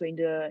being also in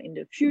the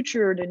near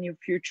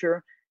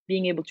future,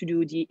 being able to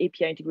do the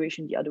API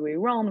integration the other way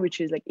around, which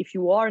is like if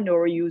you are an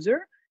Oura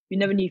user, you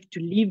never need to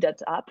leave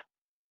that app.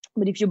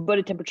 But if your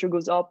body temperature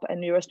goes up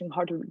and your resting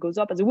heart rate goes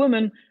up as a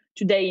woman,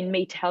 today it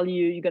may tell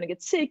you you're going to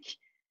get sick.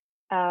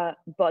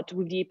 But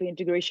with the API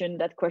integration,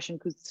 that question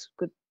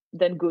could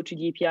then go to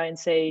the API and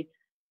say,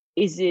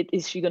 is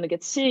she going to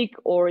get sick,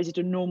 or is it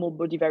a normal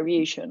body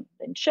variation?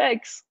 Then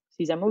checks,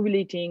 sees I'm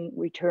ovulating,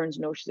 returns,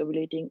 no, she's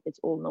ovulating, it's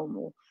all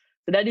normal.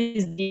 So that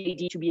is the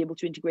idea, to be able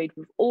to integrate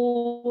with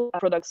all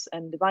products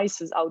and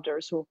devices out there.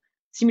 So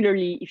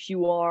similarly, if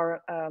you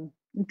are a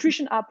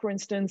nutrition app, for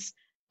instance,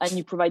 and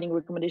you're providing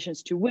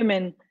recommendations to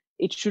women,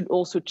 it should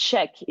also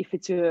check if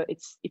it's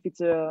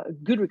a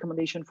good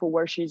recommendation for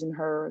where she's in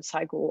her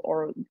cycle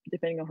or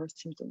depending on her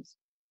symptoms.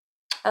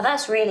 Oh,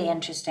 that's really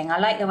interesting. I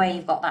like the way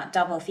you've got that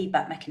double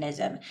feedback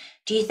mechanism.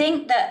 Do you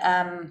think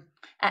that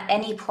at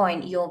any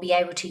point you'll be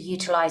able to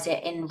utilize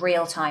it in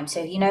real time?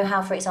 So you know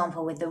how, for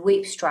example, with the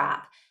Whoop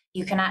strap,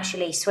 you can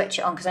actually switch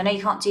it on, because I know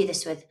you can't do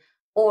this with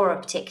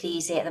Oura particularly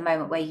easy at the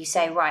moment, where you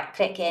say, right,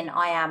 click in,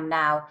 I am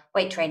now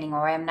weight training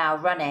or I am now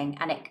running,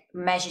 and it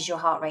measures your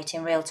heart rate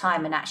in real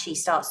time and actually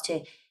starts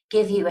to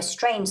give you a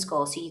strain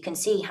score so you can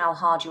see how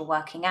hard you're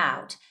working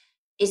out.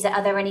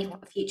 Are there any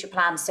future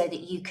plans so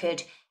that you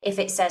could, if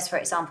it says, for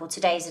example,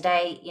 today's a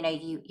day, you know,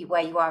 you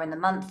where you are in the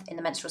month, in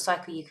the menstrual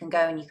cycle, you can go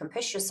and you can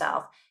push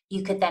yourself,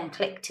 you could then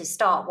click to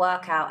start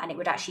workout and it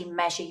would actually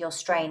measure your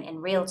strain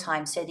in real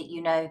time so that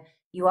you know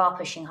you are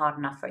pushing hard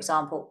enough, for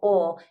example,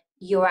 or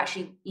you're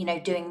actually, you know,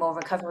 doing more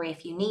recovery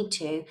if you need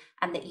to,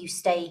 and that you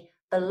stay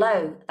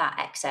below that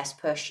excess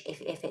push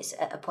if it's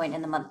at a point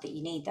in the month that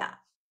you need that?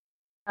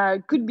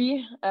 Could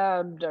be.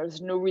 There's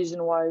no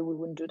reason why we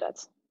wouldn't do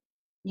that.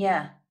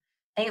 Yeah,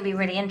 I think it'd be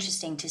really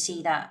interesting to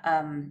see that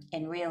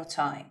in real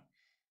time.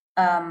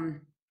 The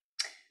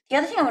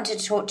other thing I wanted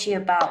to talk to you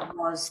about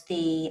was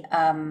the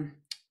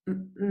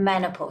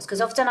menopause,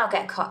 because often I'll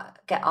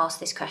get asked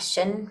this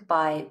question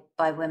by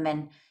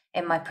women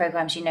in my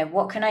programs. You know,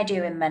 what can I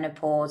do in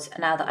menopause?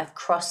 And now that I've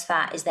crossed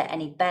that, is there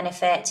any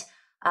benefit?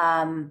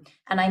 And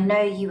I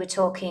know you were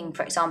talking,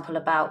 for example,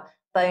 about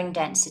bone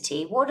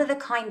density. What are the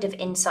kind of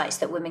insights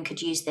that women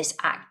could use this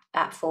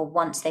app for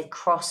once they've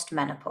crossed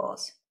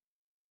menopause?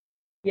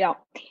 Yeah.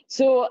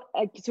 So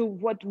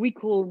what we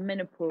call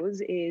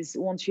menopause is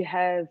once you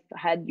have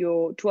had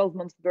your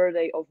 12-month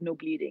birthday of no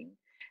bleeding,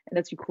 and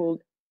that's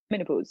called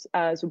menopause.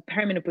 So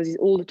perimenopause is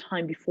all the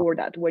time before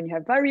that, when you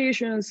have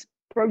variations,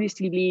 probably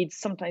still bleed,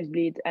 sometimes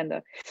bleed,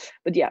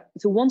 but yeah.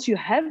 So once you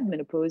have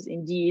menopause,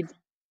 indeed,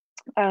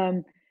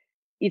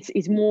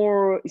 it's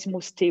more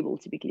stable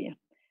typically.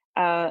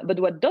 But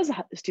what does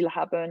still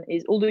happen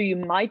is, although you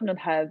might not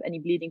have any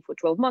bleeding for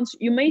 12 months,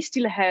 you may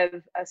still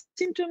have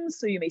symptoms.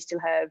 So you may still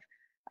have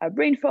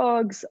brain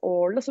fogs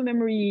or loss of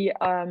memory,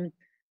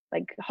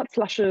 like hot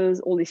flashes,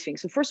 all these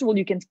things. So first of all,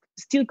 you can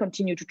still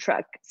continue to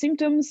track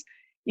symptoms.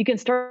 You can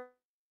start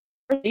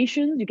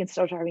you can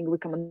start having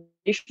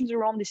recommendations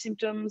around the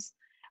symptoms.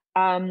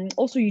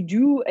 Also, you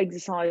do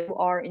exercise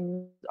are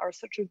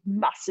such a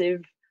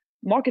massive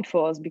market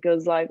for us,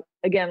 because like,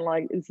 again,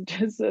 like it's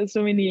just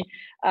so many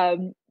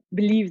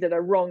beliefs that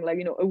are wrong. Like,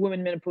 a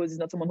woman menopause is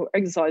not someone who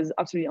exercises.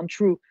 Absolutely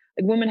untrue.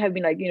 Like, women have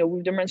been like,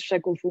 with their menstrual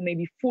cycle for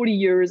maybe 40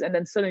 years, and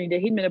then suddenly they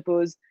hit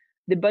menopause,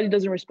 the body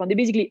doesn't respond. They're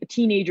basically a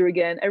teenager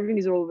again. Everything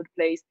is all over the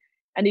place,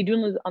 and they do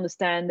not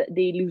understand.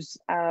 They lose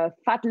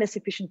fat less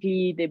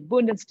efficiently. Their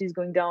bone density is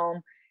going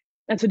down.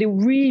 And so they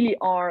really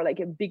are like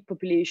a big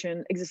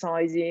population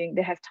exercising.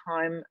 They have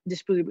time,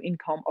 disposable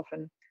income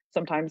often,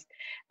 sometimes.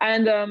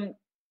 And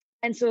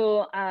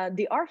so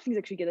there are things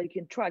actually that you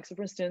can track. So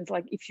for instance,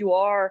 like if you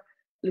are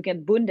looking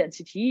at bone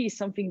density, is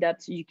something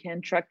that you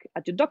can track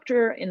at your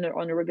doctor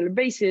on a regular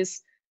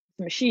basis,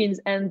 machines,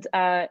 and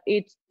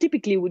it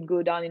typically would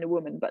go down in a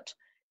woman. But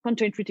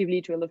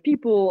counterintuitively to a lot of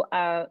people,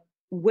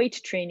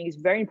 weight training is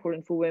very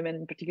important for women,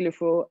 in particular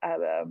for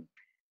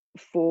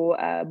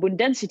bone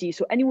density.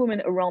 So any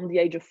woman around the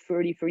age of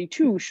 30,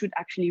 32 should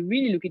actually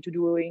really look into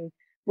doing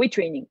weight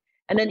training.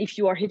 And then if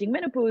you are hitting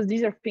menopause,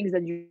 these are things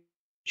that you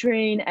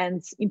train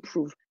and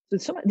improve.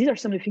 So these are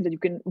some of the things that you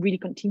can really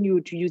continue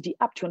to use the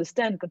app to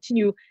understand,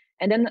 continue.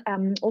 And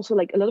then also,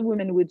 like, a lot of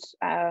women would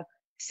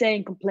say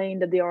and complain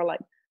that they are like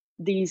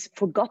these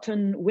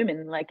forgotten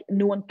women, like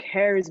no one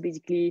cares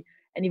basically.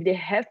 And if they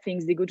have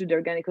things, they go to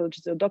their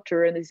gynecologist or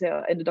doctor, and they say,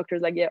 and the doctor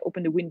is like, yeah,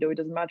 open the window, it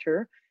doesn't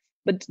matter.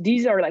 But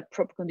these are like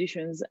proper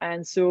conditions.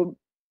 And so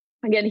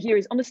again, here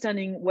is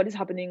understanding what is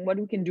happening, what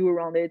we can do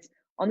around it,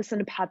 understand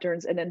the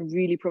patterns, and then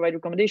really provide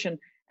recommendation,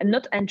 and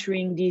not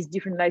entering these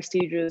different life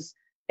stages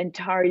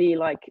entirely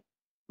like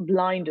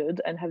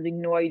blinded and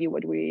having no idea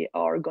what we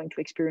are going to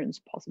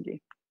experience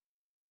possibly.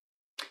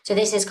 So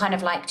this is kind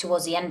of like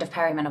towards the end of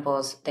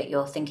perimenopause that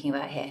you're thinking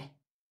about here?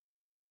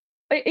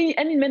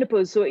 And in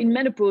menopause. So in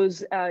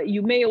menopause,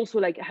 you may also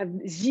like have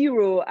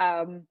zero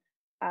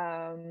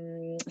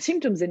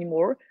symptoms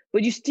anymore,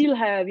 but you still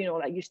have,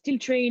 like you're still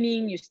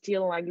training, you're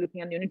still like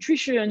looking at your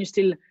nutrition, you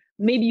still,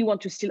 maybe you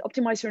want to still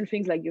optimize certain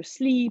things like your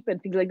sleep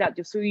and things like that.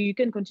 So you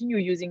can continue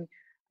using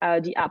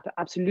the app,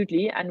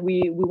 absolutely. And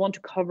we want to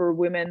cover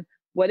women,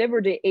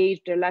 whatever their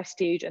age, their life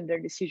stage, and their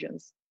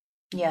decisions.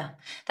 Yeah,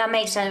 that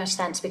makes so much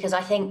sense, because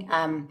I think,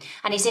 and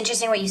it's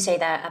interesting what you say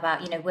there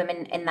about,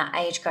 women in that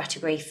age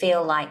category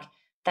feel like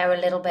they're a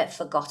little bit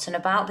forgotten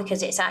about,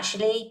 because it's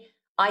actually,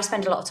 I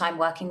spend a lot of time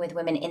working with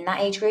women in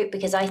that age group,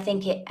 because I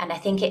think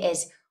it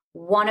is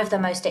one of the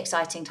most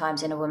exciting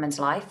times in a woman's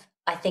life.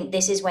 I think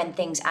this is when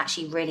things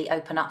actually really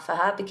open up for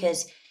her,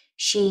 because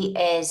she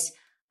is,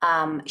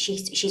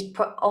 she's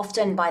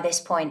often by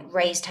this point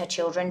raised her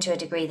children to a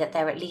degree that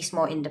they're at least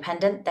more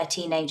independent. They're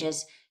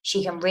teenagers.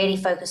 She can really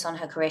focus on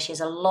her career. She has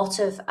a lot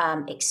of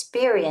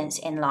experience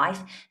in life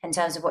in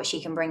terms of what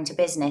she can bring to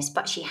business,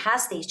 but she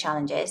has these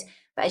challenges.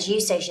 But as you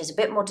say, she has a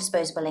bit more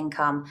disposable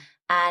income.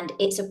 And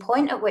it's a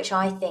point at which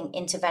I think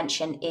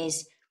intervention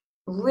is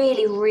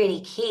really,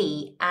 really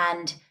key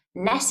and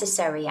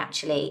necessary,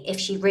 actually, if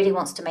she really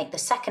wants to make the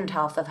second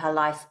half of her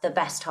life the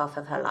best half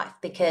of her life,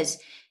 because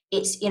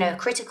it's, a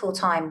critical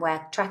time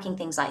where tracking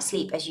things like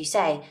sleep, as you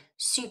say,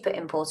 super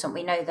important.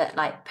 We know that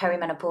like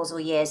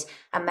perimenopausal years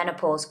and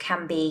menopause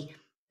can be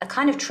a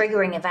kind of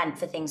triggering event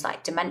for things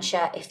like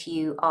dementia, if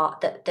you are,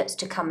 that's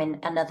to come in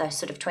another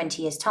sort of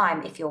 20 years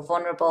time, if you're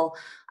vulnerable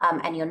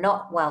and you're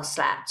not well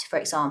slept, for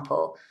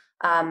example.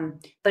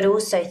 But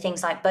also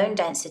things like bone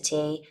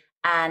density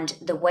and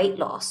the weight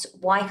loss.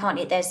 Why can't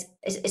it?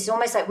 It's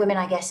almost like women,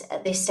 I guess,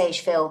 at this stage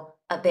feel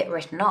a bit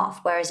written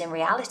off, whereas in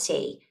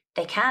reality,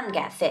 they can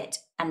get fit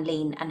and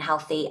lean and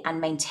healthy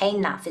and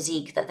maintain that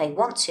physique that they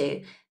want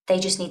to. They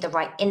just need the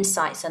right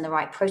insights and the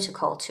right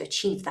protocol to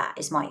achieve that,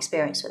 is my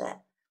experience with it.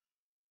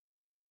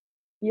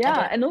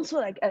 Yeah, and also,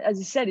 like, as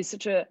you said, it's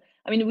such a,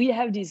 we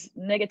have this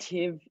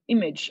negative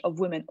image of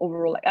women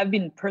overall. Like, I've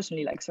been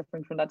personally like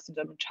suffering from that since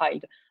I'm a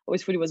child. I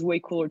always thought it was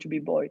way cooler to be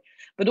a boy.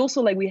 But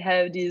also, like, we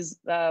have this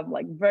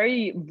like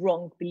very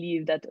wrong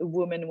belief that a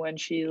woman, when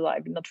she's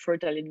like not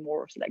fertile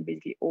anymore, so like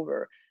basically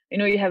over.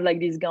 You have like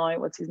this guy,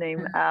 what's his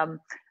name,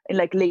 in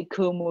like Lake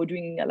Como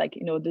doing like,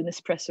 the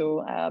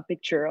Nespresso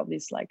picture of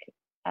this like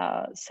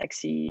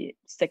sexy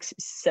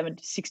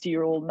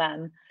 60-year-old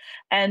man.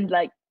 And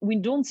like, we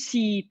don't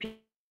see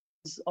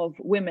of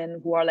women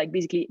who are like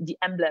basically the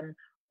emblem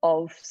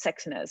of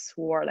sexiness,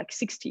 who are like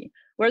 60.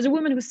 Whereas a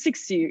woman who's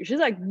 60, she's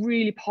like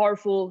really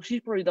powerful.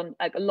 She's probably done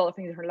like a lot of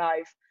things in her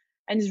life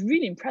and is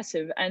really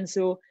impressive. And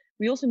so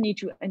we also need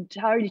to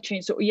entirely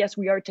change. So yes,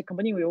 we are a tech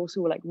company. We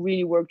also like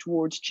really work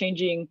towards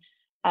changing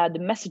the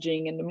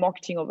messaging and the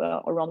marketing of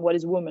around what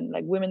is a woman.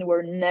 Like, women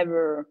were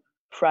never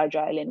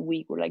fragile and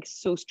weak. We're like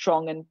so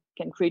strong and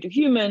can create a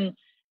human.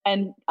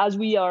 And as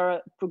we are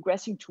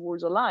progressing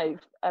towards a life,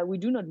 we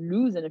do not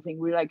lose anything.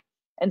 We're like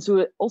And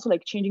so also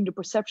like changing the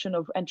perception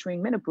of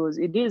entering menopause,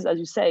 it is, as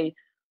you say,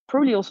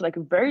 probably also like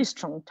a very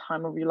strong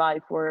time of your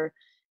life where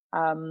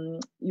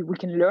we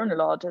can learn a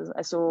lot.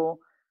 So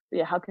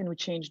yeah, how can we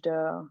change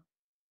the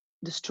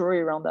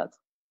story around that?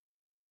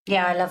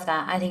 Yeah, I love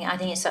that. I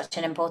think it's such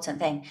an important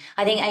thing.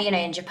 I think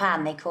in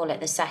Japan they call it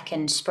the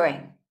second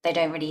spring. They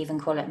don't really even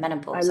call it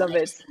menopause. I love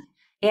it.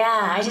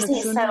 I just think That's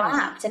it's so so nice.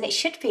 apt, and it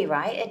should be,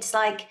 right? It's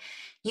like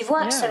you've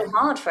worked so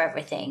hard for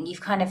everything. You've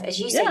kind of, as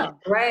you say,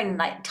 you've grown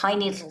like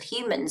tiny little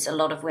humans. A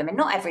lot of women,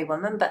 not every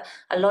woman, but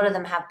a lot of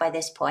them have by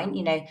this point.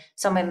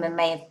 Some women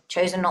may have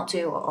chosen not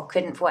to or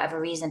couldn't for whatever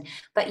reason.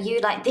 But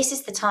this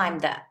is the time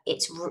that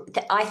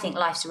that I think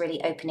life's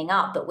really opening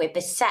up. But we're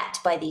beset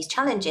by these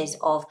challenges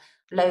of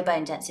low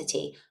bone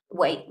density,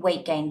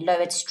 weight gain,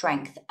 lowered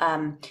strength,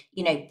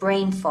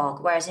 brain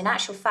fog. Whereas in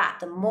actual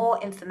fact, the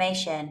more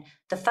information,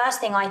 the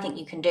first thing I think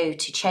you can do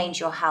to change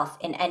your health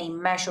in any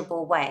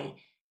measurable way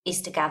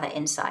is to gather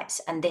insights.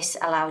 And this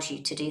allows you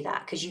to do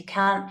that, because if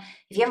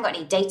you haven't got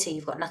any data,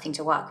 you've got nothing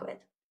to work with.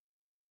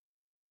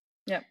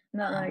 Yeah,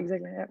 no,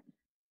 exactly.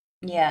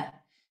 Yeah,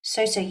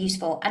 so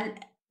useful. And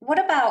what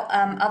about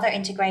other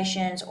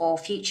integrations or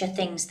future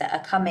things that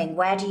are coming?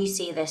 Where do you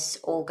see this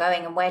all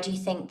going, and where do you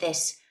think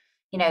this,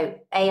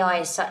 AI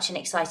is such an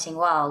exciting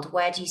world.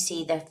 Where do you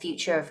see the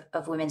future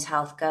of women's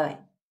health going?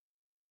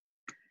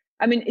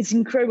 I mean, it's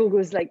incredible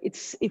because like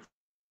it's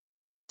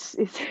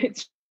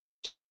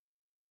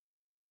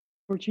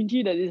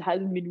opportunity that it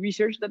hasn't been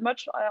researched that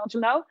much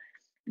until now.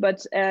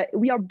 But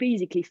we are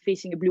basically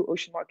facing a blue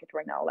ocean market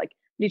right now. Like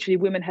literally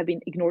women have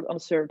been ignored,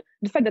 unserved.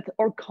 The fact that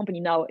our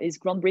company now is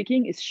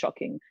groundbreaking is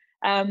shocking.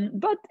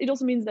 But it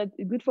also means that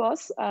it's good for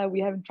us.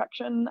 We have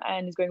traction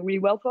and it's going really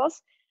well for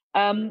us.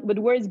 But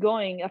where it's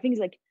going, I think, is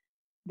like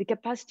the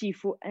capacity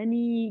for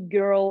any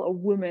girl or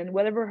woman,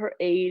 whatever her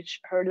age,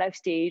 her life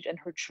stage, and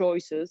her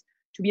choices,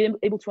 to be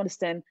able to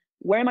understand,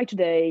 where am I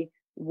today,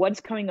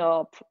 what's coming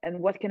up, and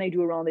what can I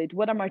do around it,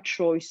 what are my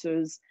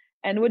choices,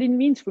 and what it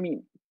means for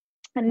me.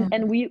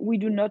 And we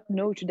do not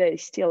know today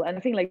still. And I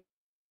think like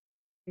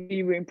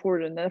really, really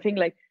important. And I think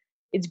like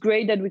it's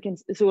great that we can,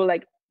 so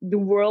like the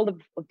world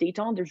of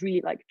data, there's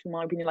really, like, to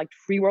my opinion, like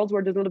 3 worlds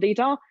where there's a lot of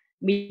data: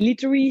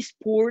 military,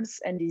 sports,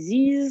 and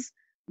disease.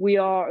 We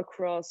are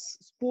across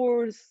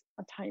sports,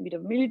 a tiny bit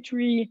of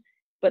military,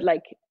 but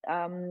like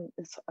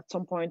at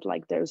some point,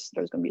 like there's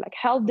going to be like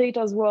health data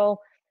as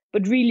well.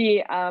 But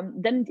really,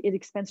 then it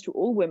expands to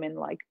all women,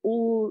 like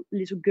all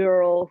little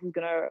girl who's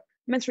gonna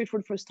menstruate for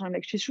the first time.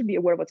 Like she should be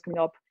aware of what's coming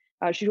up.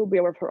 She should be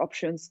aware of her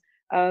options.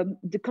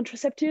 The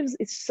contraceptives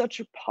is such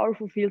a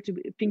powerful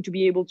thing to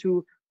be able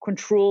to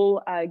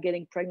control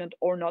getting pregnant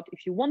or not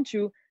if you want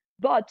to.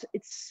 But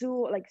it's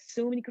so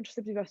many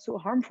contraceptives are so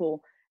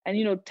harmful.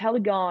 And tell a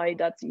guy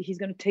that he's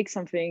going to take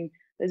something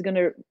that's going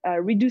to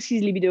reduce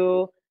his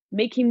libido,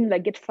 make him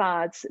like get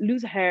fat,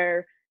 lose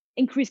hair,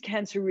 increase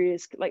cancer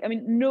risk. Like, I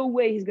mean, no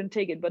way he's going to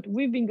take it. But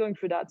we've been going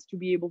through that to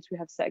be able to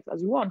have sex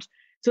as we want.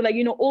 So like,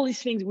 all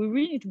these things, we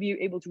really need to be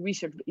able to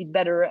research it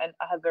better and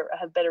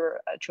have better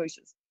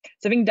choices.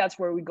 So I think that's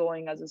where we're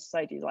going as a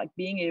society, like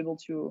being able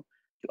to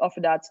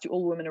offer that to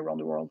all women around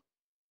the world.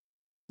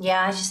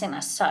 Yeah, I just think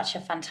that's such a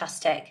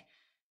fantastic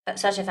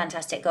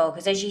goal,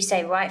 because as you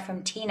say, right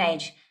from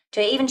teenage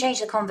to even change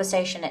the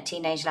conversation at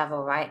teenage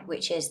level, right,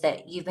 which is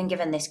that you've been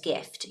given this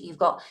gift. You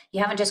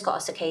haven't just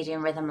got a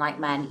circadian rhythm like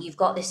men, you've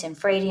got this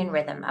infradian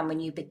rhythm, and when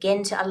you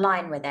begin to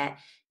align with it,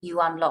 you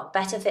unlock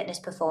better fitness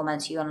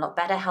performance, you unlock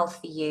better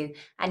health for you,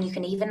 and you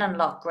can even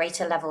unlock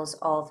greater levels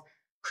of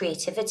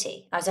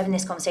creativity. I was having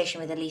this conversation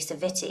with Elisa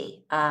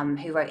Vitti,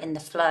 who wrote In the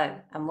Flow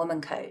and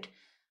Woman Code.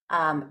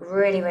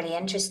 Really, really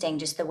interesting,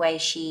 just the way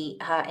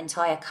her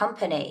entire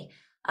company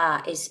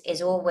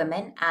is all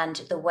women, and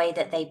the way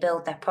that they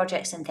build their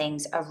projects and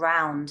things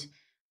around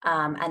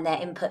and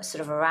their input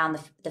sort of around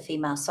the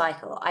female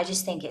cycle. I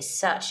just think it's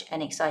such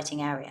an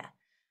exciting area.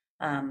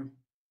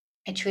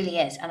 It truly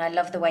is. And I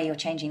love the way you're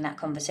changing that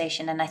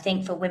conversation. And I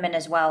think for women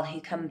as well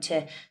who come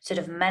to sort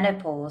of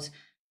menopause,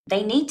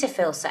 they need to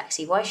feel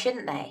sexy. Why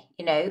shouldn't they?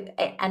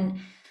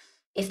 And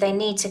if they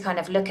need to kind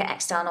of look at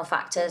external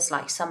factors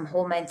like some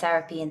hormone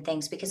therapy and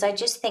things, because I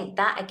just think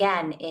that,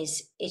 again,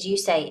 is, as you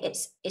say,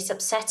 it's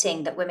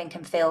upsetting that women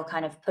can feel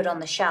kind of put on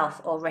the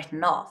shelf or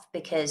written off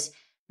because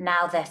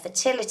now their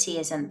fertility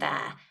isn't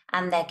there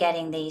and they're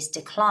getting these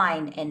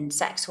decline in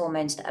sex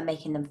hormones that are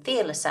making them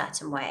feel a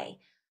certain way.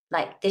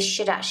 Like, this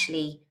should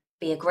actually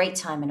be a great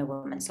time in a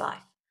woman's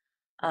life.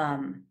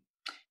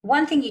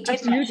 One thing you did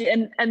absolutely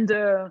mention, and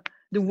the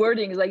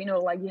wording is like,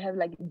 like you have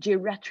like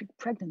geriatric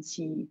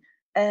pregnancy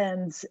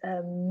and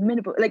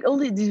menopause, like all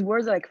these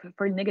words are like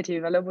very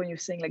negative. I love when you're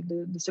saying like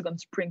the second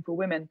spring for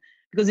women,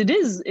 because it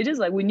is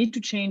like we need to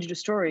change the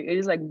story. It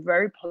is like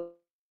very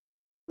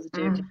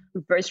positive,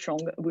 very strong.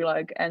 We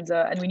like, and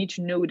we need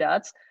to know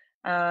that,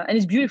 and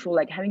it's beautiful.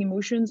 Like, having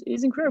emotions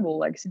is incredible.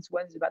 Like, since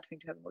when is it a bad thing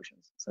to have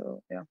emotions?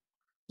 So yeah.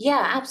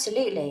 Yeah,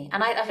 absolutely.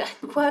 And I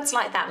words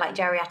like that, like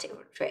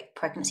geriatric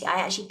pregnancy,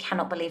 I actually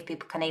cannot believe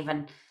people can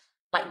even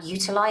like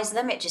utilize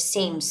them. It just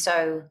seems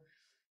so,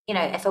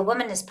 if a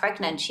woman is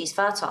pregnant, she's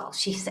fertile,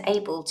 she's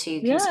able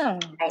to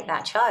create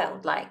that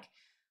child. Like,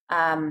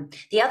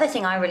 the other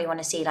thing I really want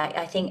to see, like,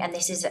 I think, and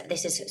this is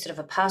sort of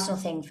a personal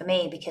thing for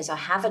me because I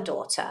have a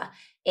daughter,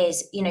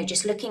 is,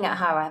 just looking at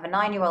her, I have a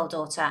 9-year-old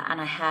daughter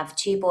and I have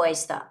 2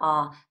 boys that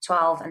are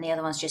 12 and the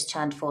other one's just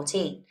turned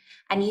 14.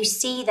 And you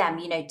see them,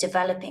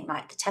 developing,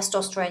 like the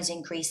testosterone's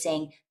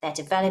increasing, they're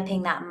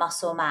developing that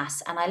muscle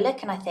mass. And I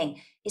look and I think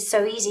it's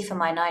so easy for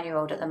my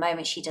 9-year-old at the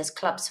moment. She does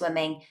club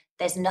swimming.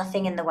 There's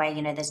nothing in the way,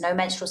 there's no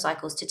menstrual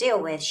cycles to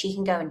deal with. She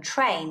can go and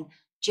train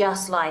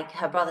just like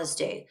her brothers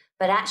do.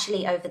 But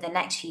actually over the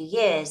next few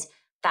years,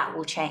 that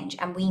will change.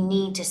 And we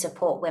need to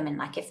support women.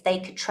 Like if they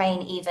could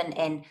train even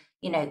in,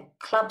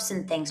 clubs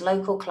and things,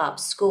 local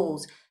clubs,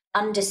 schools,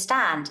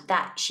 understand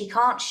that she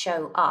can't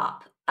show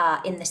up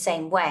in the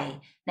same way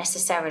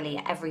necessarily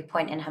at every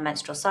point in her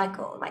menstrual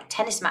cycle. Like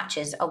tennis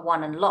matches are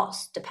won and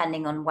lost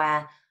depending on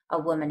where a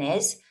woman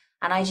is.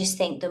 And I just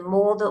think the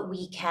more that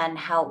we can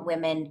help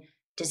women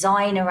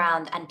design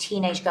around, and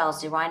teenage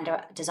girls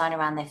design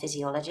around their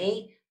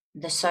physiology,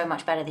 the so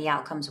much better the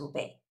outcomes will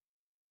be.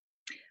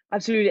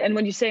 Absolutely. And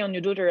when you say on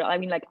your daughter, I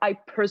mean, like I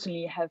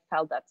personally have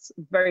felt that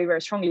very,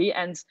 very strongly.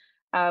 And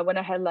when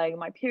I had like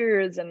my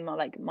periods and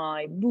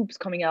my boobs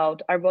coming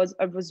out, I was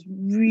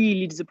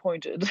really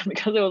disappointed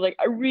because I was like,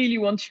 I really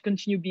want to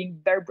continue being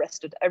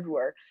bare-breasted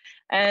everywhere,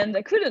 and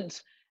I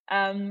couldn't.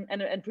 And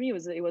for me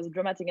it was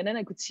dramatic. And then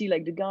I could see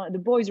like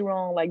the boys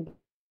around, like,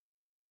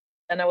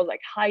 and I was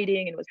like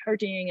hiding, and it was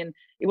hurting, and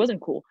it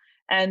wasn't cool.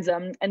 And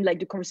like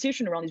the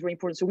conversation around is really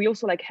important. So we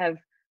also like have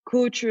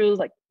coaches,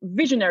 like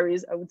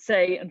visionaries, I would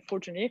say,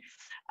 unfortunately,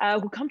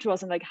 who come to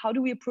us and like, how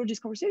do we approach this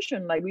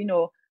conversation? Like, we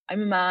know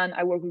I'm a man,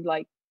 I work with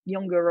like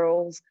young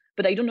girls,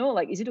 but I don't know,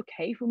 like, is it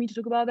okay for me to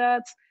talk about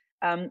that?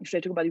 Should I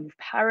talk about it with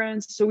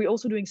parents? So we're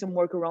also doing some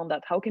work around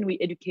that. How can we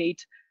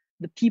educate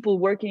the people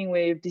working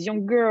with these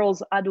young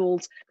girls,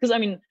 adults? Because I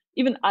mean,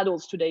 even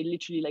adults today,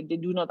 literally, like they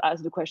do not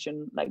ask the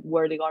question like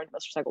where they are in the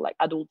menstrual cycle, like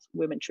adult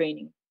women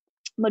training.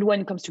 But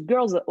when it comes to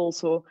girls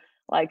also,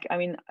 like, I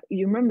mean,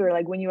 you remember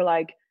like when you're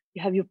like,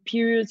 you have your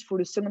periods for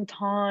the second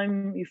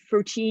time, you're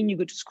 13, you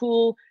go to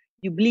school,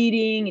 you're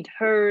bleeding, it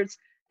hurts.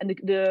 And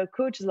the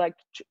coach is like,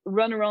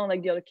 run around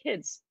like the other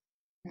kids.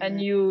 Mm-hmm.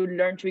 And you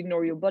learn to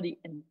ignore your body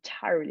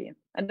entirely.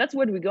 And that's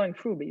what we're going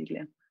through,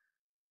 basically.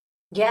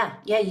 Yeah,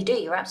 you do.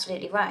 You're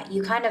absolutely right.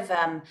 You kind of,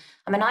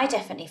 I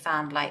definitely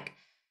found like,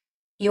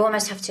 you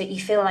almost have to,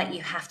 you feel like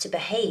you have to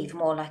behave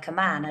more like a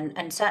man.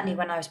 And certainly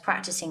when I was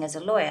practicing as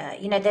a lawyer,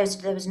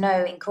 there was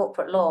no, in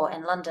corporate law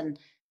in London,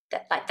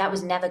 that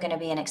was never going to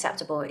be an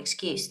acceptable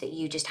excuse that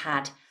you just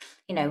had,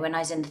 when I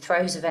was in the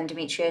throes of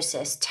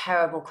endometriosis,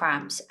 terrible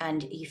cramps,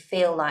 and you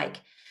feel like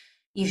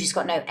you've just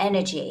got no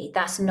energy.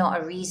 That's not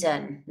a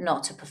reason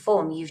not to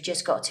perform. You've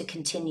just got to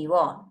continue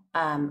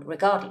on,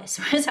 regardless.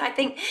 Whereas I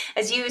think,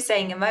 as you were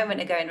saying a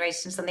moment ago in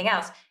relation to something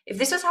else, if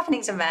this was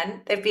happening to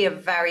men, there'd be a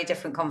very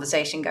different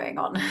conversation going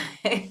on.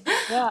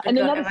 Yeah, and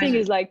another thing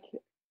is like,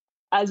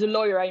 as a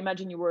lawyer, I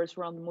imagine you were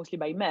surrounded mostly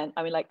by men.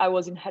 I mean, like I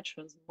was in hedge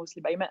funds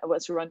mostly by men. I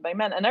was surrounded by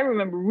men, and I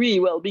remember really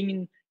well being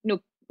in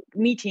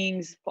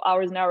meetings for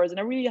hours and hours, and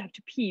I really have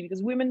to pee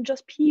because women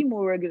just pee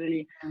more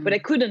regularly, but I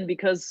couldn't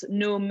because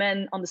no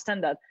men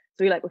understand that.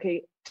 So you're like,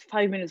 okay,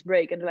 5 minutes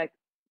break, and they're like,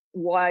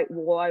 why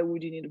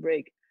would you need a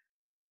break?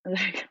 I'm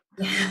like,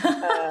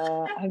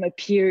 I have my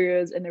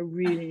periods and I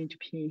really need to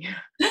pee.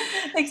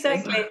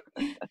 Exactly.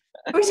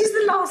 Which is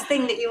the last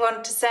thing that you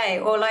want to say.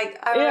 Or like,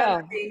 I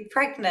remember being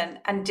pregnant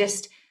and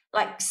just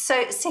like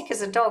so sick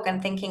as a dog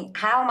and thinking,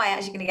 how am I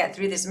actually going to get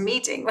through this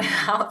meeting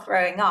without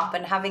throwing up,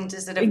 and having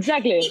to sort of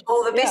eat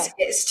all the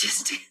biscuits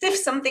just if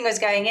something was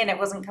going in, it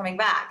wasn't coming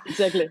back.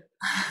 Exactly.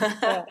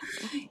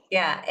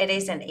 Yeah, it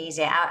isn't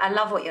easy. I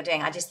love what you're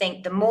doing. I just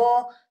think the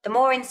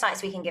more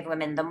insights we can give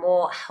women, the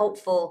more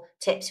helpful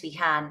tips we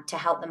can to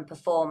help them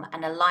perform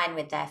and align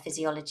with their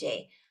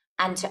physiology,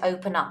 and to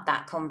open up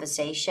that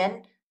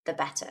conversation, the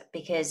better,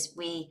 because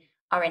we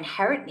are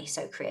inherently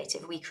so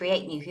creative. We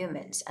create new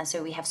humans, and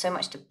so we have so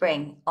much to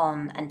bring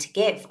on and to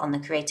give on the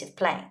creative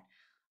plane.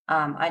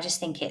 I just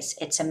think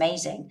it's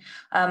amazing.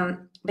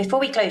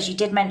 Before we close, you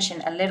did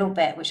mention a little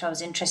bit, which I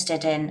was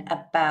interested in,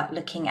 about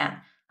looking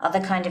at other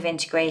kind of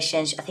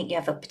integrations. I think you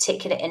have a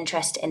particular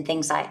interest in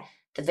things like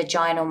the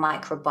vaginal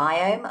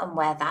microbiome and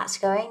where that's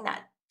going.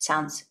 That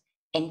sounds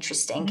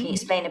interesting. Can you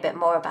explain a bit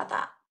more about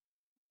that?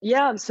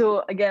 Yeah,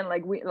 so again,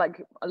 like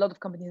a lot of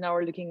companies now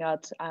are looking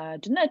at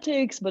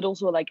genetics, but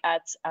also like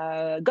at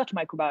gut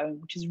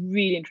microbiome, which is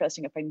really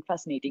interesting. I find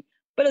fascinating.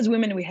 But as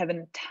women, we have an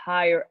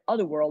entire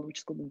other world, which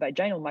is called the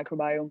vaginal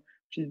microbiome,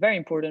 which is very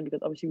important because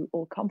obviously we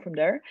all come from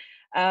there,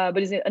 but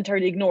it's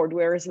entirely ignored.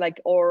 Whereas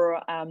like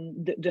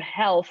the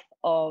health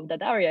of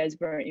that area is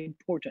very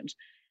important.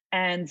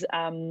 And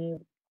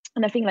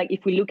I think like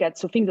if we look at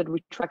things that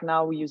we track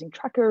now, we're using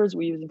trackers,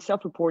 we're using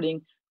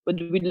self-reporting, but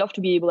we'd love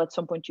to be able at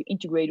some point to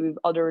integrate with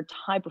other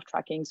type of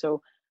tracking.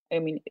 So, I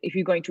mean, if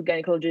you're going to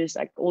gynecologists,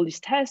 like all these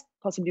tests,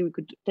 possibly we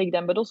could take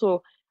them, but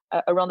also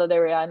around that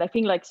area. And I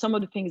think like some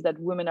of the things that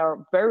women are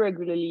very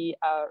regularly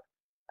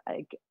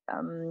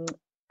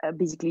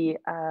basically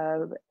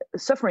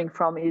suffering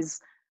from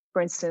is,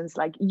 for instance,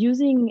 like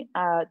using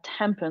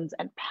tampons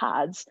and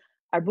pads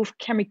are both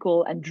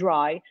chemical and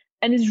dry,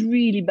 and it's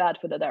really bad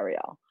for that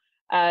area.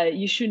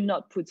 You should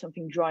not put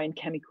something dry and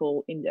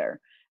chemical in there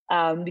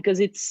because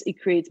it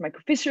creates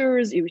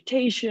microfissures,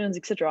 irritations,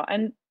 etc.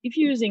 And if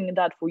you're using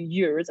that for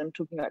years, I'm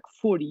talking like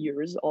 40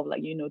 years of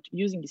like,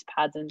 using these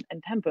pads and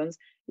tampons,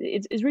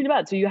 it's really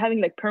bad. So you're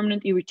having like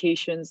permanent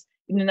irritations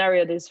in an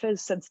area that is very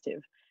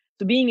sensitive.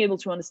 So being able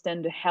to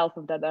understand the health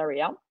of that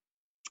area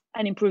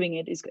and improving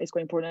it is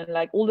quite important. And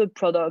like all the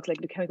products, like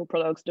the chemical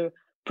products, the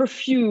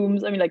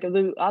perfumes, I mean, like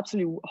the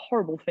absolutely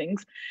horrible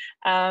things,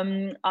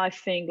 I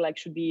think like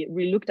should be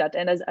really looked at.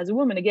 And as a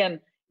woman, again,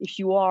 if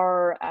you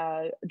are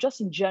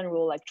just in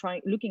general, like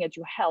looking at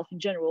your health in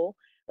general,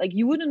 like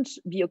you wouldn't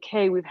be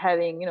okay with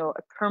having, a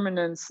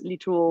permanent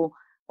little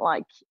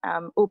like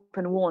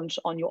open wound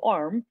on your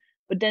arm,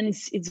 but then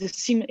it's a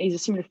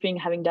similar thing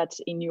having that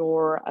in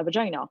your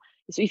vagina.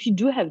 So if you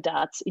do have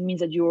that, it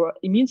means that your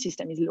immune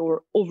system is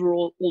lower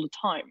overall all the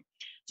time.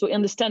 So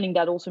understanding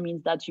that also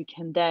means that you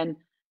can then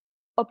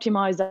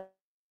optimize that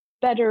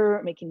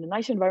better, making a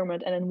nicer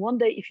environment. And then one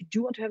day, if you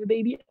do want to have a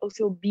baby,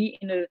 also be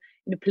in a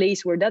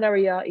place where that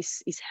area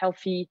is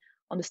healthy,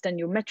 understand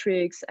your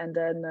metrics, and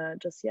then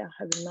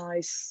have a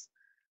nice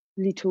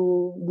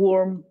little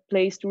warm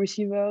place to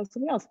receive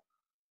something else.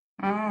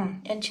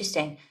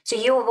 Interesting. So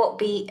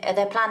are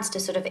there plans to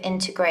sort of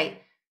integrate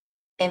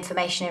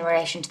information in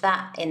relation to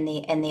that in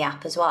the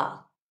app as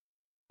well?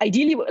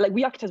 Ideally, like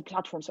we act as a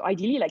platform. So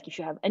ideally, like if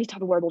you have any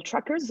type of wearable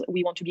trackers,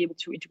 we want to be able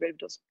to integrate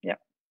with those.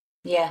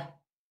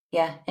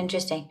 Yeah,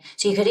 interesting.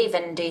 So you could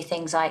even do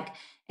things like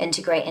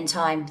integrate in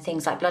time,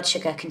 things like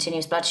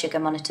continuous blood sugar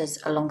monitors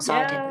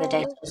alongside the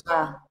data as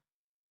well.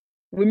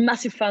 We're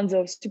massive fans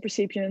of Super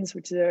Sapiens,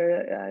 which is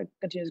a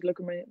continuous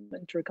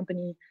glucometer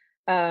company.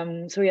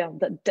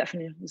 That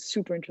definitely was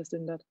super interested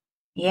in that.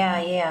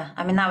 Yeah.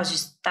 I mean, that was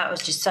just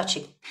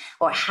it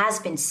has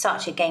been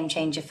such a game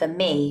changer for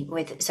me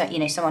with,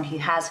 someone who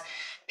has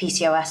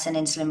PCOS and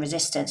insulin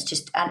resistance,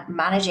 just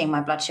managing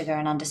my blood sugar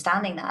and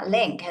understanding that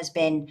link has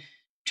been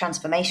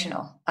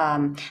transformational.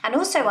 And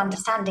also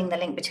understanding the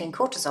link between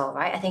cortisol,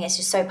 right? I think it's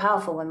just so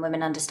powerful when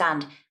women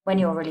understand when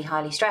you're really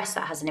highly stressed,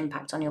 that has an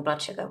impact on your blood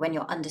sugar. When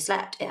you're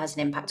underslept, it has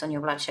an impact on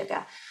your blood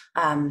sugar.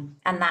 And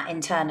that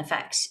in turn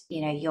affects,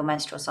 your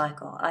menstrual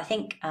cycle. I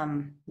think,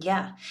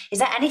 Is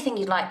there anything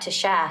you'd like to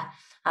share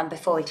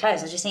before we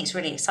close? I just think it's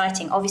really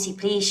exciting. Obviously,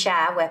 please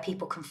share where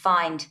people can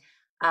find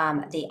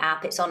the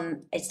app.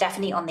 It's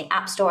definitely on the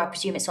App Store. I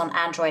presume it's on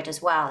Android as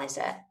well, is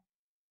it?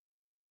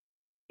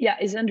 Yeah,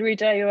 it's Android,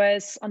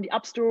 iOS, on the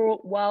App Store,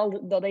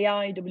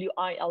 wild.ai,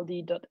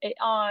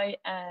 wild.ai,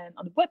 and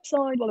on the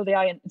website,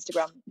 wild.ai, and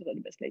Instagram. Those are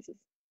the best places.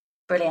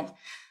 Brilliant.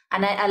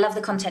 And I love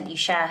the content you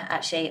share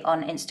actually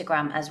on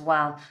Instagram as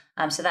well.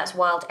 So that's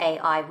Wild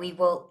AI. We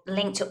will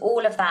link to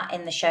all of that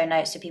in the show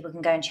notes so people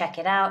can go and check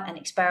it out and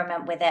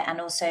experiment with it,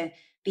 and also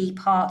be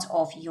part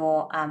of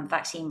your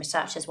vaccine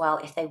research as well.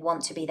 If they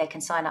want to be, they can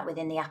sign up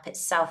within the app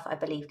itself, I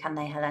believe, can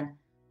they, Helen?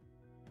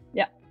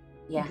 Yeah,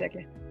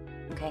 exactly.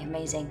 Okay,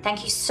 amazing.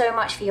 Thank you so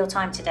much for your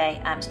time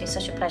today. It's been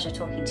such a pleasure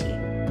talking to you.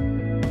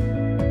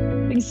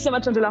 Thank you so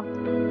much, Angela.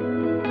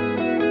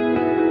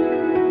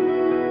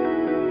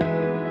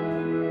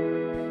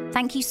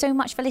 Thank you so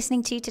much for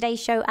listening to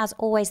today's show. As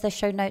always, the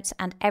show notes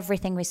and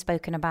everything we've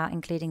spoken about,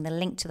 including the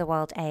link to the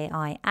Wild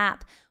AI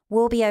app,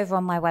 will be over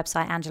on my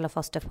website,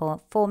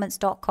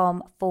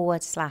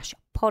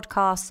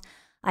 angelafosterperformance.com/podcasts.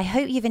 I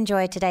hope you've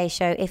enjoyed today's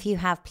show. If you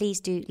have,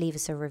 please do leave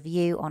us a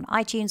review on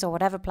iTunes or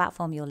whatever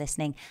platform you're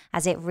listening,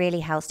 as it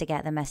really helps to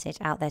get the message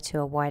out there to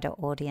a wider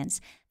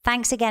audience.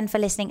 Thanks again for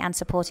listening and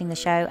supporting the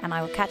show, and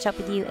I will catch up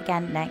with you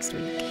again next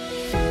week.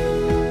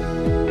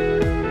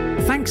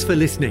 Thanks for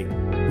listening.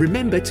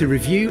 Remember to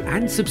review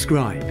and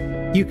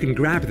subscribe. You can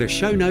grab the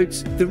show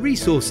notes, the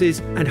resources,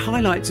 and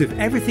highlights of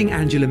everything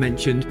Angela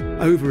mentioned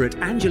over at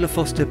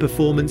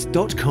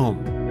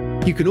angelafosterperformance.com.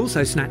 You can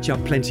also snatch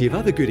up plenty of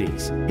other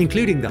goodies,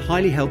 including the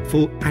highly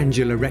helpful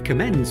Angela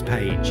Recommends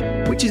page,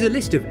 which is a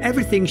list of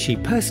everything she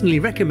personally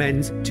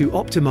recommends to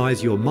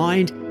optimize your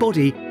mind,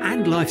 body,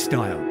 and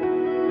lifestyle.